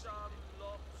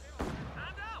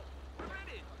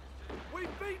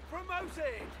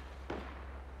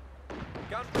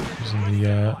 Using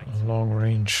the long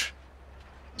range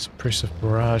suppressive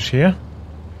barrage here.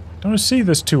 Don't see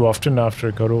this too often after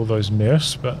it got all those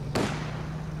nerfs, but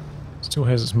still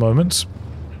has its moments.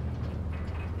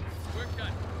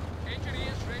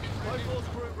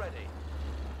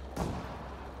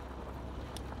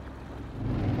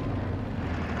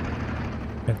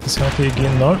 Panthers healthy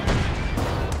again though.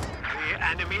 The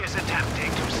enemy is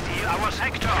attempting to steal our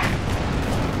sector.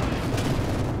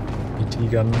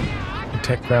 AT gun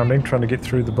attack grounding, trying to get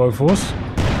through the Bofors.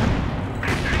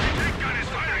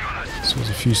 So there's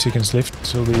a few seconds left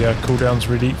until the cooldown's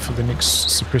ready for the next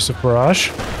suppressive barrage.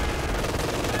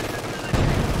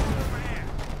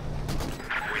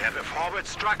 We have a forward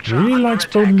structure. Really likes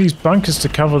building these bunkers to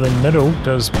cover the middle,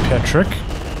 does Patrick.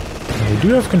 And they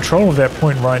do have control of that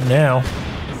point right now.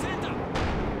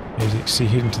 Azxc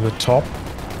heading to the top.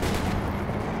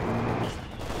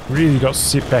 Really got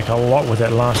set back a lot with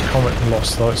that last Comet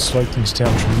loss though. It slowed things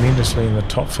down tremendously in the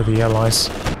top for the Allies.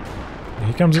 And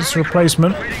here comes its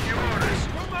replacement.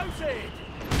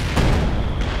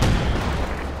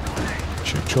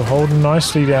 Churchill holding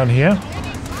nicely down here.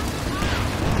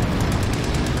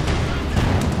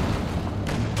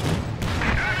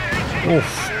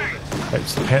 Oof.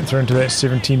 Takes the Panther into that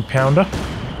 17-pounder.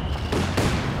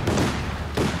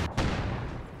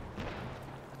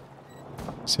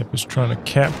 Sepper's trying to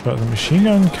cap, but the machine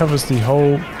gun covers the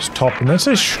whole top, and that's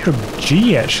a Strug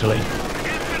G actually.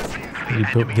 Really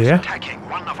built there. Attacking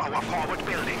one of our forward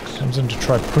buildings. Comes in to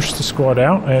try push the squad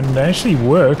out, and it actually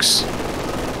works.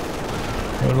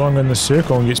 No longer in the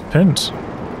circle and gets pinned.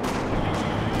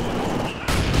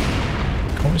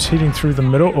 Comet's heading through the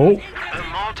middle. Oh! The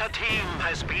mortar team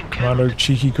has been killed. Commando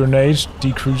cheeky grenades,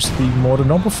 decrease the mortar.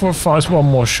 Not before it fires one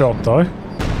more shot though.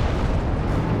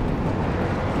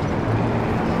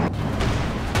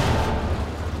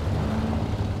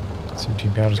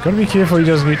 Pounder's got to be careful he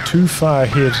doesn't get too far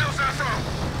ahead.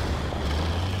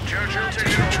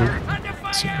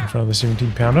 Sit in front of the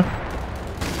 17 pounder.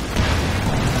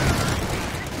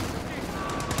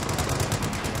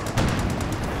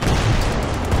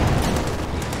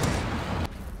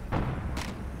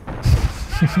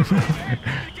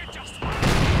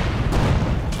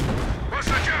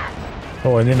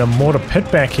 Oh, and then a mortar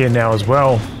pit back here now as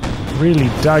well. Really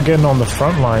dug in on the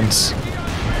front lines.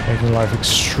 Making life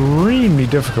extremely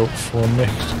difficult for Nicht.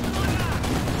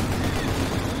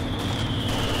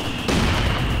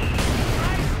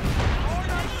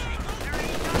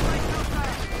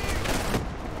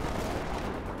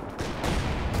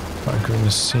 Bunker in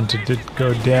the center did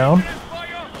go down.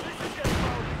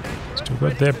 Still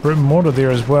got that Brit mortar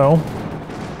there as well.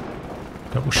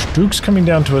 Couple Stooks coming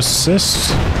down to assist.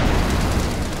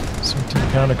 17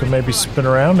 pounder could maybe spin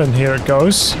around, and here it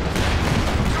goes.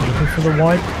 Looking for the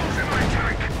wipe.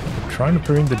 Trying to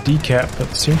prevent the decap, but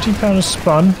the 17 pounder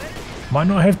spun. Might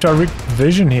not have direct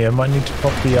vision here. Might need to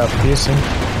pop the piercing.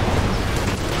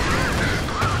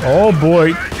 Oh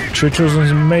boy, Churchill's in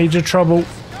some major trouble.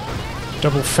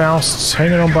 Double Fausts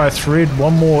hanging on by a thread.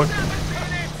 One more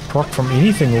proc from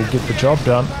anything will get the job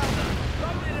done.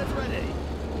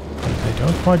 They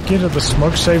don't quite get it. The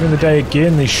smoke saving the day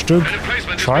again. The Stug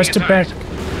tries to back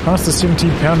past the 17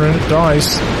 pounder and it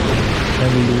dies.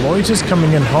 And the Loiter's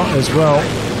coming in hot as well,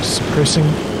 suppressing,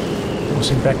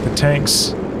 forcing back the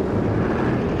tanks.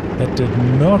 That did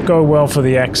not go well for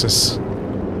the Axis.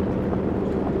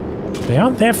 They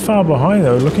aren't that far behind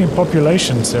though. Looking at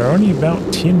populations, they're only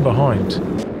about 10 behind. So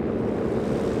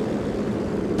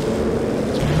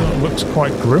it looks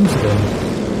quite grim for them.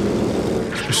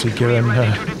 Especially given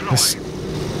this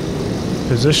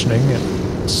positioning.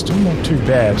 It's still not too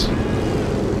bad.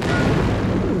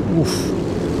 Oof.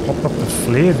 Popped up the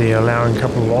flare there, allowing a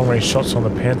couple of long-range shots on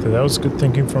the Panther. That was good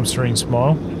thinking from Serene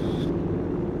Smile.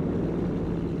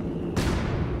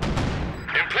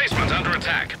 Emplacement under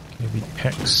attack. Heavy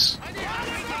packs.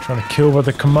 Trying to kill by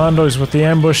the commandos with the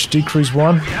ambush. Decrease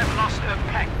one. We have lost a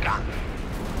pack gun.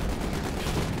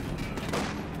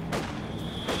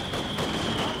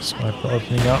 Sniper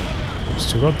opening up.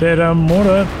 Still got that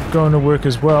mortar going to work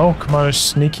as well. Commando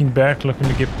sneaking back, looking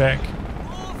to get back.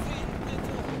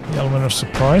 The element of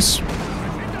surprise.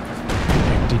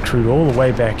 Decrewed all the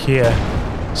way back here.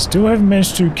 Still haven't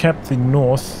managed to cap the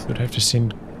north. Would have to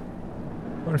send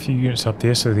quite a few units up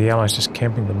there, so the Allies just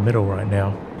camping the middle right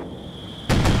now.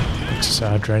 It's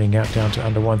draining out down to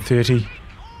under 130.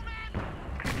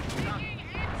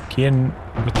 Again,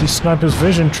 with the sniper's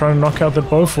vision, trying to knock out the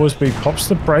Bofors, but he pops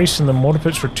the brace and the mortar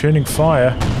pit's returning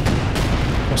fire.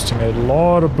 Costing a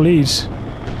lot of bleeds.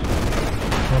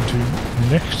 Onto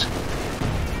Nicht.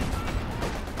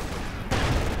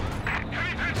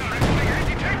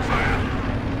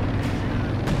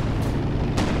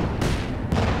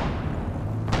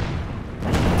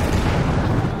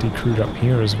 Decrewed up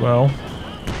here as well.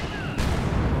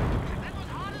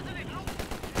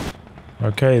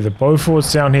 Okay, the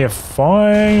Bofors down here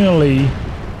finally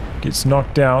gets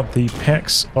knocked out. The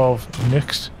packs of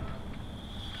Nicht.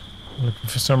 Looking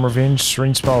for some revenge.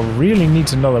 Serene Smile really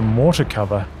needs another mortar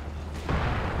cover.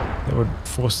 That would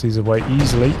force these away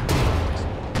easily.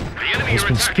 He's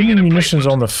been spinning munitions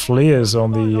on the flares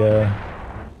on the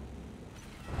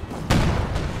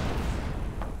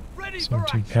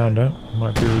 17 pounder.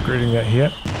 Might be regretting that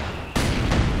here.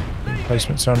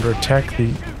 Emplacements under attack.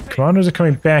 The commandos are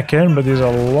coming back in, but there's a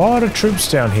lot of troops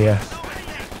down here.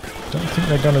 Don't think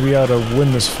they're going to be able to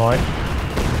win this fight.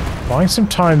 Buying some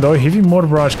time though. Heavy mortar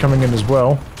barrage coming in as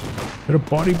well. Bit of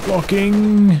body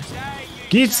blocking.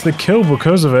 Gets the kill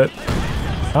because of it.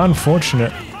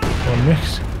 Unfortunate for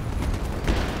Nicht.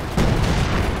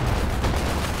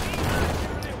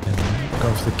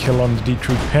 Going for the kill on the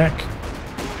Decrewed pack.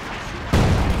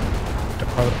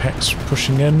 Other packs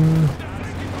pushing in.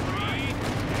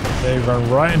 They run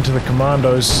right into the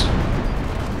commandos.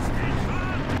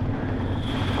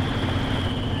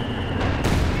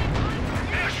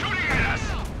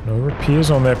 No repairs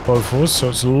on that Bofors, so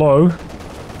it's low.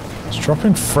 It's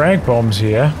dropping frag bombs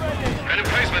here. An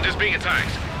emplacement is being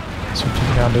attacked. 17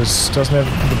 pounders doesn't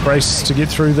have the braces to get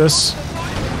through this.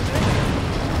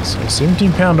 So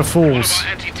 17-pounder falls. Our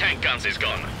anti-tank guns is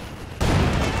gone.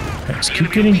 Let's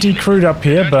keep getting decrewed up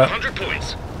here, but 100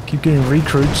 points. keep getting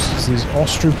recruits. There's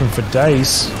Osttrooping for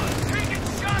days.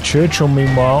 Churchill,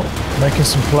 meanwhile, making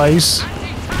some plays.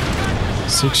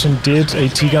 Section dead.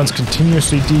 AT guns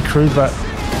continuously decrewed, but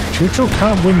Churchill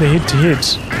can't win the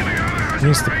head-to-heads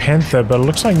against the Panther, but it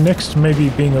looks like Nick's maybe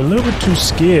being a little bit too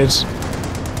scared.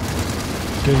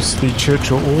 Gives the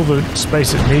Churchill all the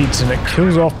space it needs, and it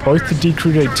kills off both the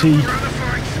decrewed AT.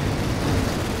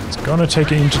 It's gonna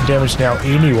take an engine damage now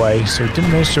anyway, so it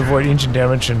didn't manage to avoid engine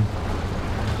damage and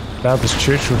allowed this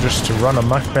Churchill just to run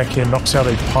amok back here, knocks out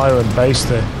a pyro and base.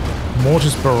 The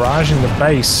mortars barraging the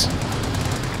base.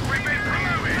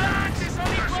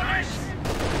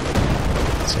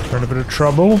 So they're in a bit of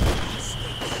trouble.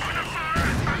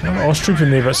 Osttroop in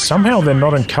there, but somehow they're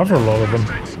not in cover, a lot of them.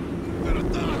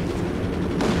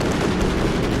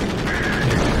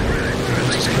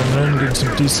 Just coming in, getting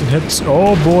some decent hits.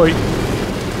 Oh boy!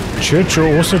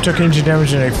 Churchill also took engine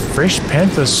damage, and a fresh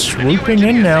Panther swooping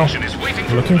in now,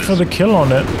 looking for the kill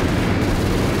on it.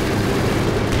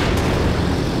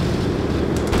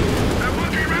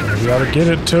 Maybe able to get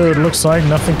it too, it looks like.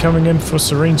 Nothing coming in for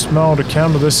Serene Smile to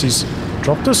counter this. He's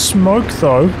dropped a smoke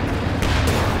though.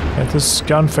 Had this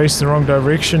gun facing the wrong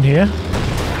direction here.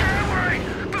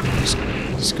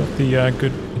 He's got the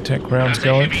good attack rounds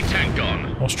going.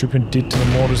 Osttrooping dead to the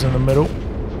mortars in the middle.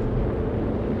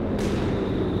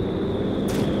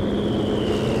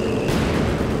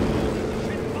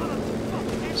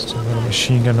 Still got a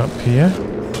machine gun up here.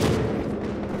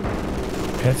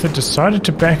 Panther decided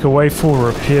to back away for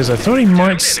repairs. I thought he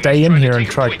might stay in here and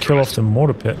try to kill off the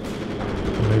mortar pit.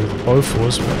 Or maybe the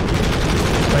Bofors, but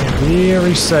playing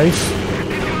very safe.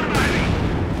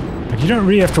 Like, you don't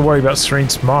really have to worry about Serene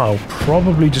Smile.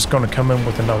 Probably just going to come in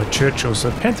with another Churchill,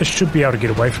 so the Panther should be able to get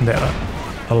away from that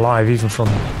alive, even from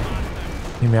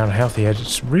the amount of health he had.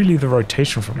 It's really the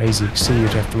rotation from Azxc you'd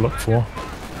have to look for.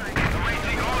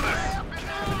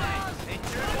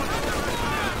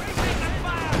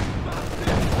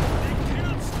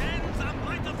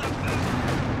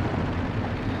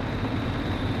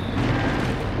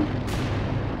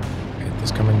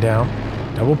 Panthers coming down.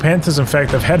 Double Panthers, in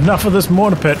fact. They've had enough of this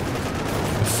mortar pit.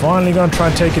 They're finally going to try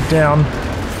and take it down.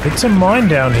 It's a mine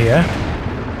down here.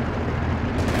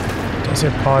 Does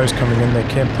have pyros coming in. They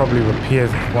can probably repair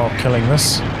while killing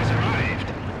this.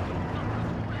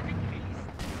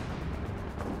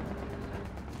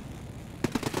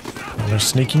 And they're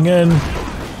sneaking in.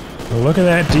 Look at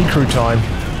that decrew time.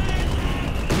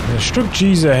 And the Strook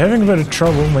G's are having a bit of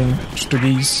trouble. I mean,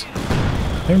 Strookies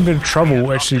having a bit of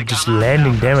trouble actually just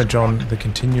landing damage on the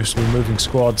continuously moving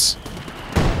squads.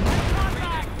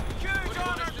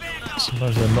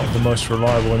 Sometimes they're not the most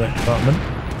reliable in that department.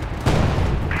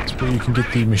 That's where you can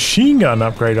get the machine gun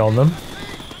upgrade on them.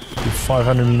 With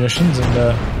 500 munitions and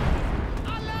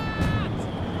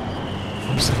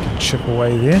looks like a chip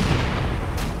away there.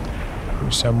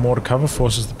 Use our mortar cover,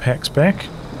 forces the packs back.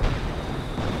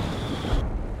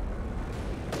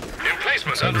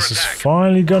 So this is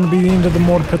finally going to be the end of the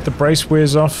mortar pit. The brace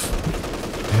wears off.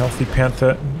 A healthy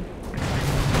Panther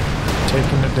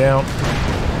taking it down.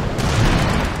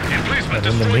 But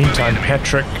in the meantime,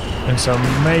 Patrick in some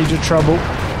major trouble.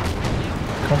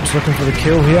 Comp's looking for the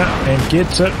kill here and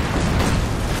gets it.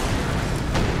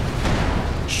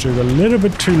 Shoot a little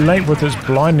bit too late with his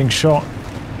blinding shot.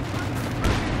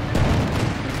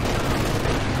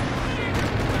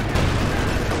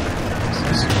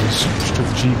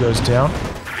 Strook G goes down.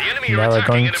 Now they're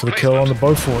going for the kill on the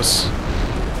Bofors.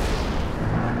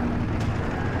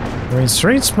 I mean,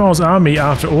 Serene Smile's army,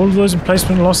 after all of those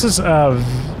emplacement losses,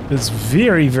 is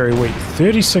very, very weak.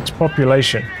 36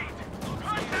 population.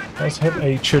 Does have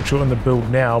a Churchill in the build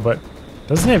now, but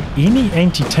doesn't have any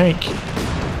anti-tank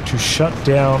to shut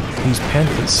down these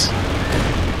Panthers.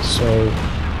 So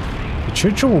the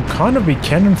Churchill will kind of be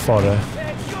cannon fodder.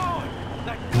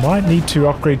 Might need to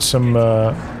upgrade some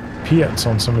Piats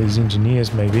on some of these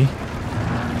engineers, maybe.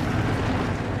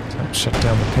 To shut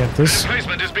down the Panthers.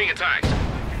 Basement is being attacked.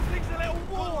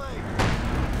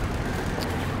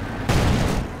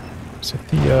 Is that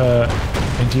the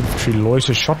anti-infantry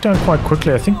loiter shot down quite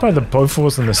quickly? I think by the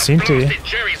Bofors in the center.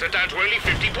 Cherries are down to only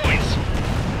 50 points.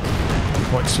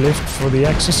 Points left for the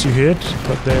Axis, you heard,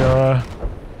 but they are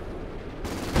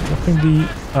dropping the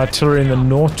artillery in the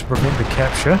north to prevent the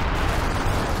capture.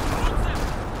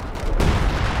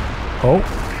 Oh.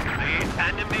 The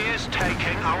enemy is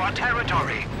taking our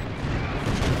territory.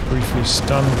 Briefly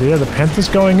stunned there. The Panthers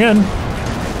going in.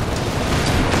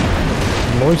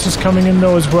 Loiter's coming in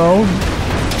though as well.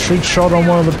 Shred shot on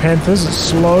one of the Panthers. It's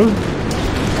slow.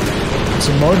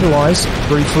 Gets immobilized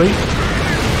briefly.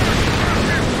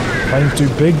 Planes do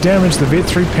big damage. The Vet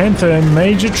 3 Panther in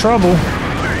major trouble.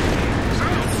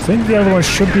 I think the other one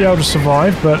should be able to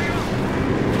survive, but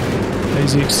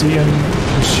Azxc in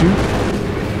pursuit.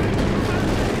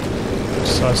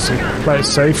 Decides to play it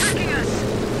safe.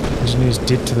 Engineer's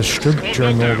dead to the strip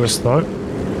during all this though.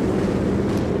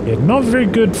 Yeah, not very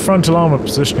good frontal armor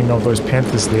positioning of those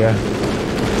Panthers there.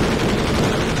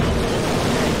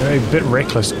 They're a bit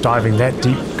reckless diving that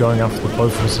deep, going after the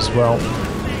Bofors as well.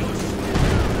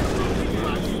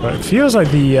 But it feels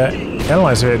like the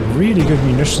Allies have had really good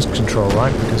munitions control,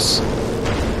 right? Because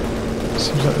it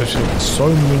seems like they've had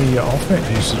so many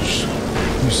off-net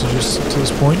usages to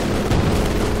this point.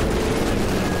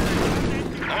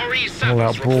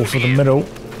 All-out brawl for the middle.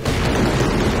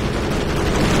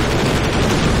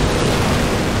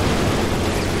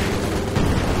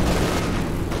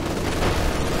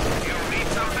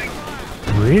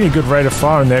 Really good rate of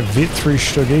fire in that Vet 3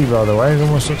 Stuggy, by the way. It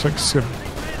almost looks like it's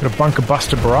got a bunker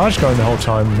buster barrage going the whole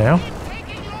time now.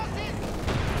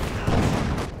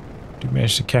 Do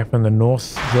manage to cap in the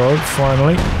north, though,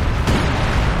 finally.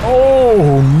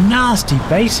 Oh, nasty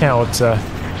base howitzer.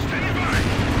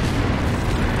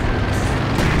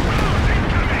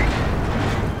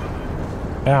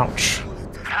 Ouch.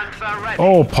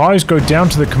 Oh, pies go down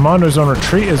to the commandos on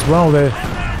retreat as well. They're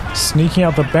sneaking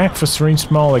out the back for Serene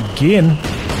Smile again.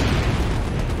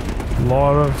 A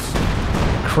lot of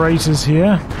craters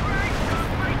here.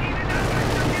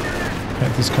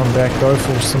 Panthers come back though,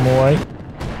 force them away.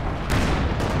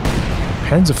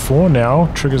 Panzer IV now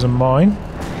triggers a mine.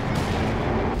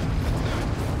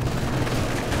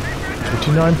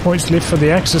 29 points left for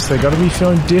the Axis. They've got to be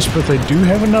feeling desperate. They do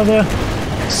have another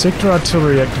sector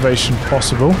artillery activation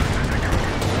possible.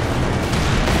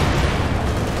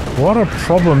 What a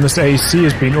problem this AC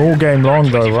has been all game long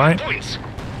though, right?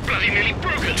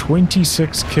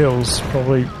 26 kills,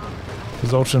 probably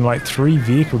resulted in like 3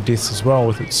 vehicle deaths as well,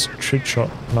 with its tread shot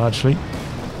largely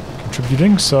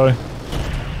contributing, so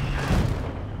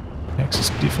Axis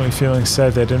definitely feeling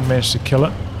sad they didn't manage to kill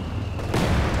it.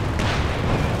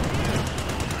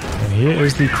 And here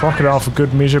is the Crocodile for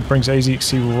good measure, brings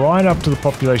Azxc right up to the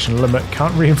population limit,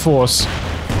 can't reinforce.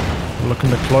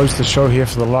 Looking to close the show here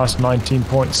for the last 19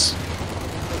 points.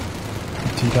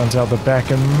 T-guns out the back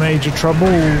in major trouble.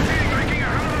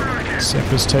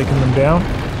 Sappers taking them down.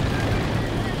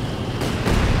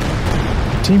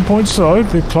 18 points though,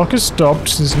 the clock has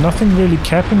stopped. There's nothing really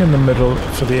capping in the middle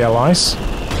for the Allies.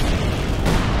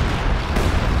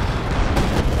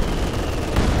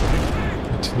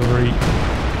 Artillery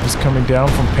is coming down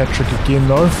from Patrick again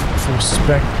though, forces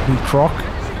back the Croc.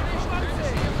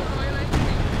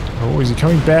 Oh, is he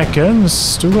coming back in?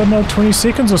 Still got another 20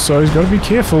 seconds or so. He's got to be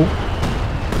careful.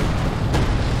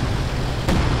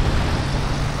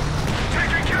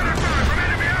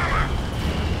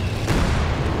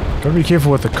 Got to be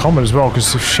careful with the Comet as well,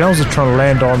 because if shells are trying to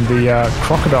land on the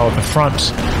Crocodile at the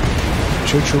front,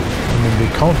 Churchill, I mean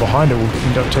the Comet behind it will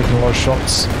end up taking a lot of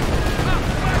shots.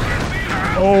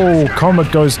 Oh,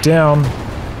 Comet goes down.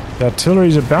 The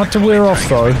artillery's about to wear off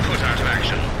though.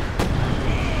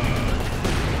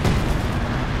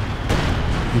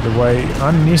 Either way,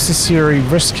 unnecessary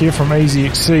risk here from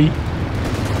Azxc.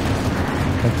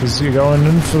 Panthers are going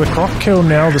in for the Croc kill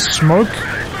now. The smoke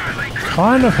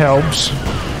kind of helps,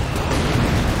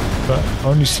 but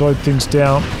only slowed things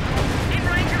down.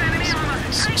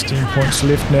 16 points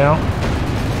left now.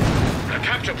 The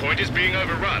capture point is being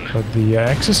overrun. But the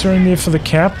Axis are in there for the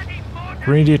cap.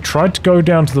 Grenadier tried to go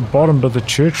down to the bottom, but the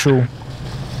Churchill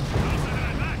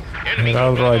had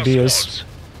other ideas.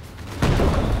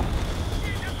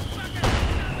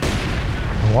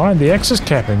 Why? The Axis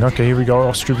capping. Okay, here we go.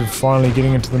 Ostheer finally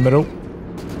getting into the middle.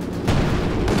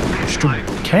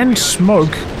 Ostheer can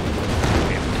smoke.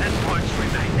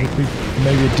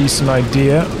 Maybe a decent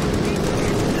idea.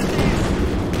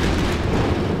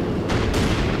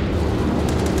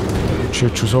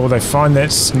 Churchill's, oh, they find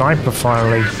that sniper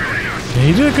finally. And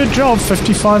he did a good job.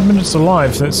 55 minutes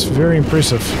alive. That's very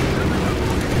impressive.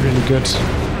 Really good.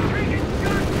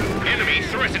 Enemy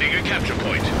threatening a capture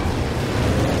point.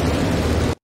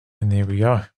 And there we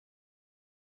go.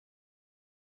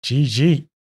 GG.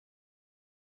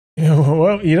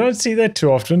 Well, you don't see that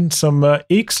too often. Some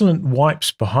excellent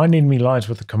wipes behind enemy lines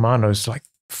with the Commandos. Like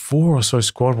 4 or so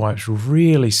squad wipes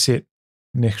really set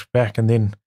next back, and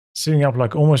then setting up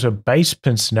like almost a base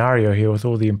pin scenario here with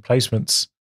all the emplacements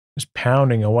just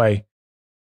pounding away.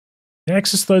 The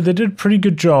Axis, though, they did a pretty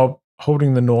good job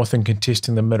holding the north and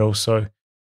contesting the middle, so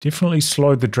definitely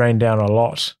slowed the drain down a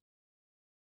lot.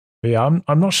 But yeah,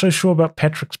 I'm not so sure about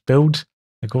Patrick's build.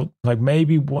 Like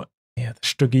maybe what yeah, the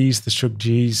Stuggies, the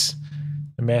Shug-Gs,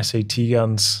 the Mass AT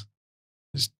guns,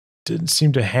 just didn't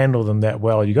seem to handle them that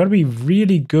well. You got to be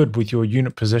really good with your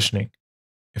unit positioning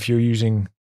if you're using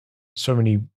so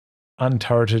many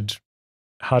unturreted,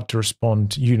 hard to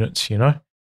respond units, you know,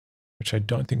 which I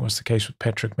don't think was the case with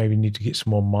Patrick. Maybe need to get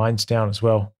some more mines down as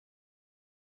well.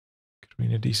 Could have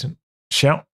been a decent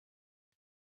shout.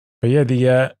 But yeah,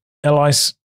 the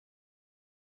Allies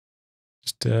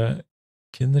just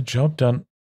getting the job done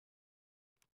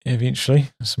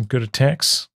eventually. Some good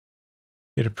attacks.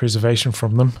 Bit of preservation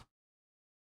from them.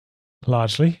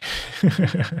 Largely.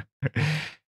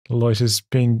 Loiters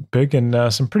being big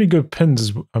and some pretty good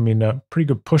pins. Pretty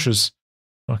good pushes.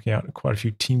 Knocking out quite a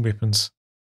few team weapons.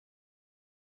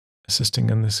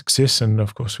 Assisting in the success. And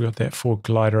of course we got that forward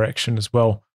glider action as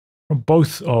well. From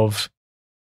both of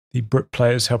the Brit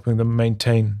players, helping them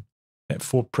maintain that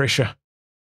forward pressure.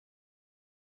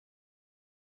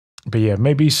 But yeah,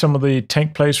 maybe some of the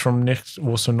tank plays from Nicht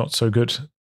also not so good.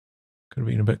 Could have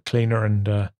been a bit cleaner, and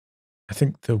I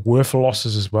think the Werfer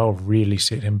losses as well really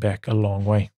set him back a long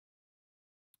way.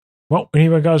 Well,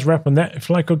 anyway guys, wrap on that. If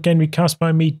you like what can be cast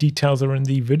by me, details are in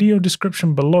the video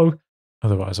description below.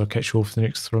 Otherwise, I'll catch you all for the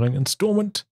next thrilling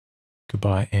installment.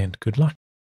 Goodbye and good luck.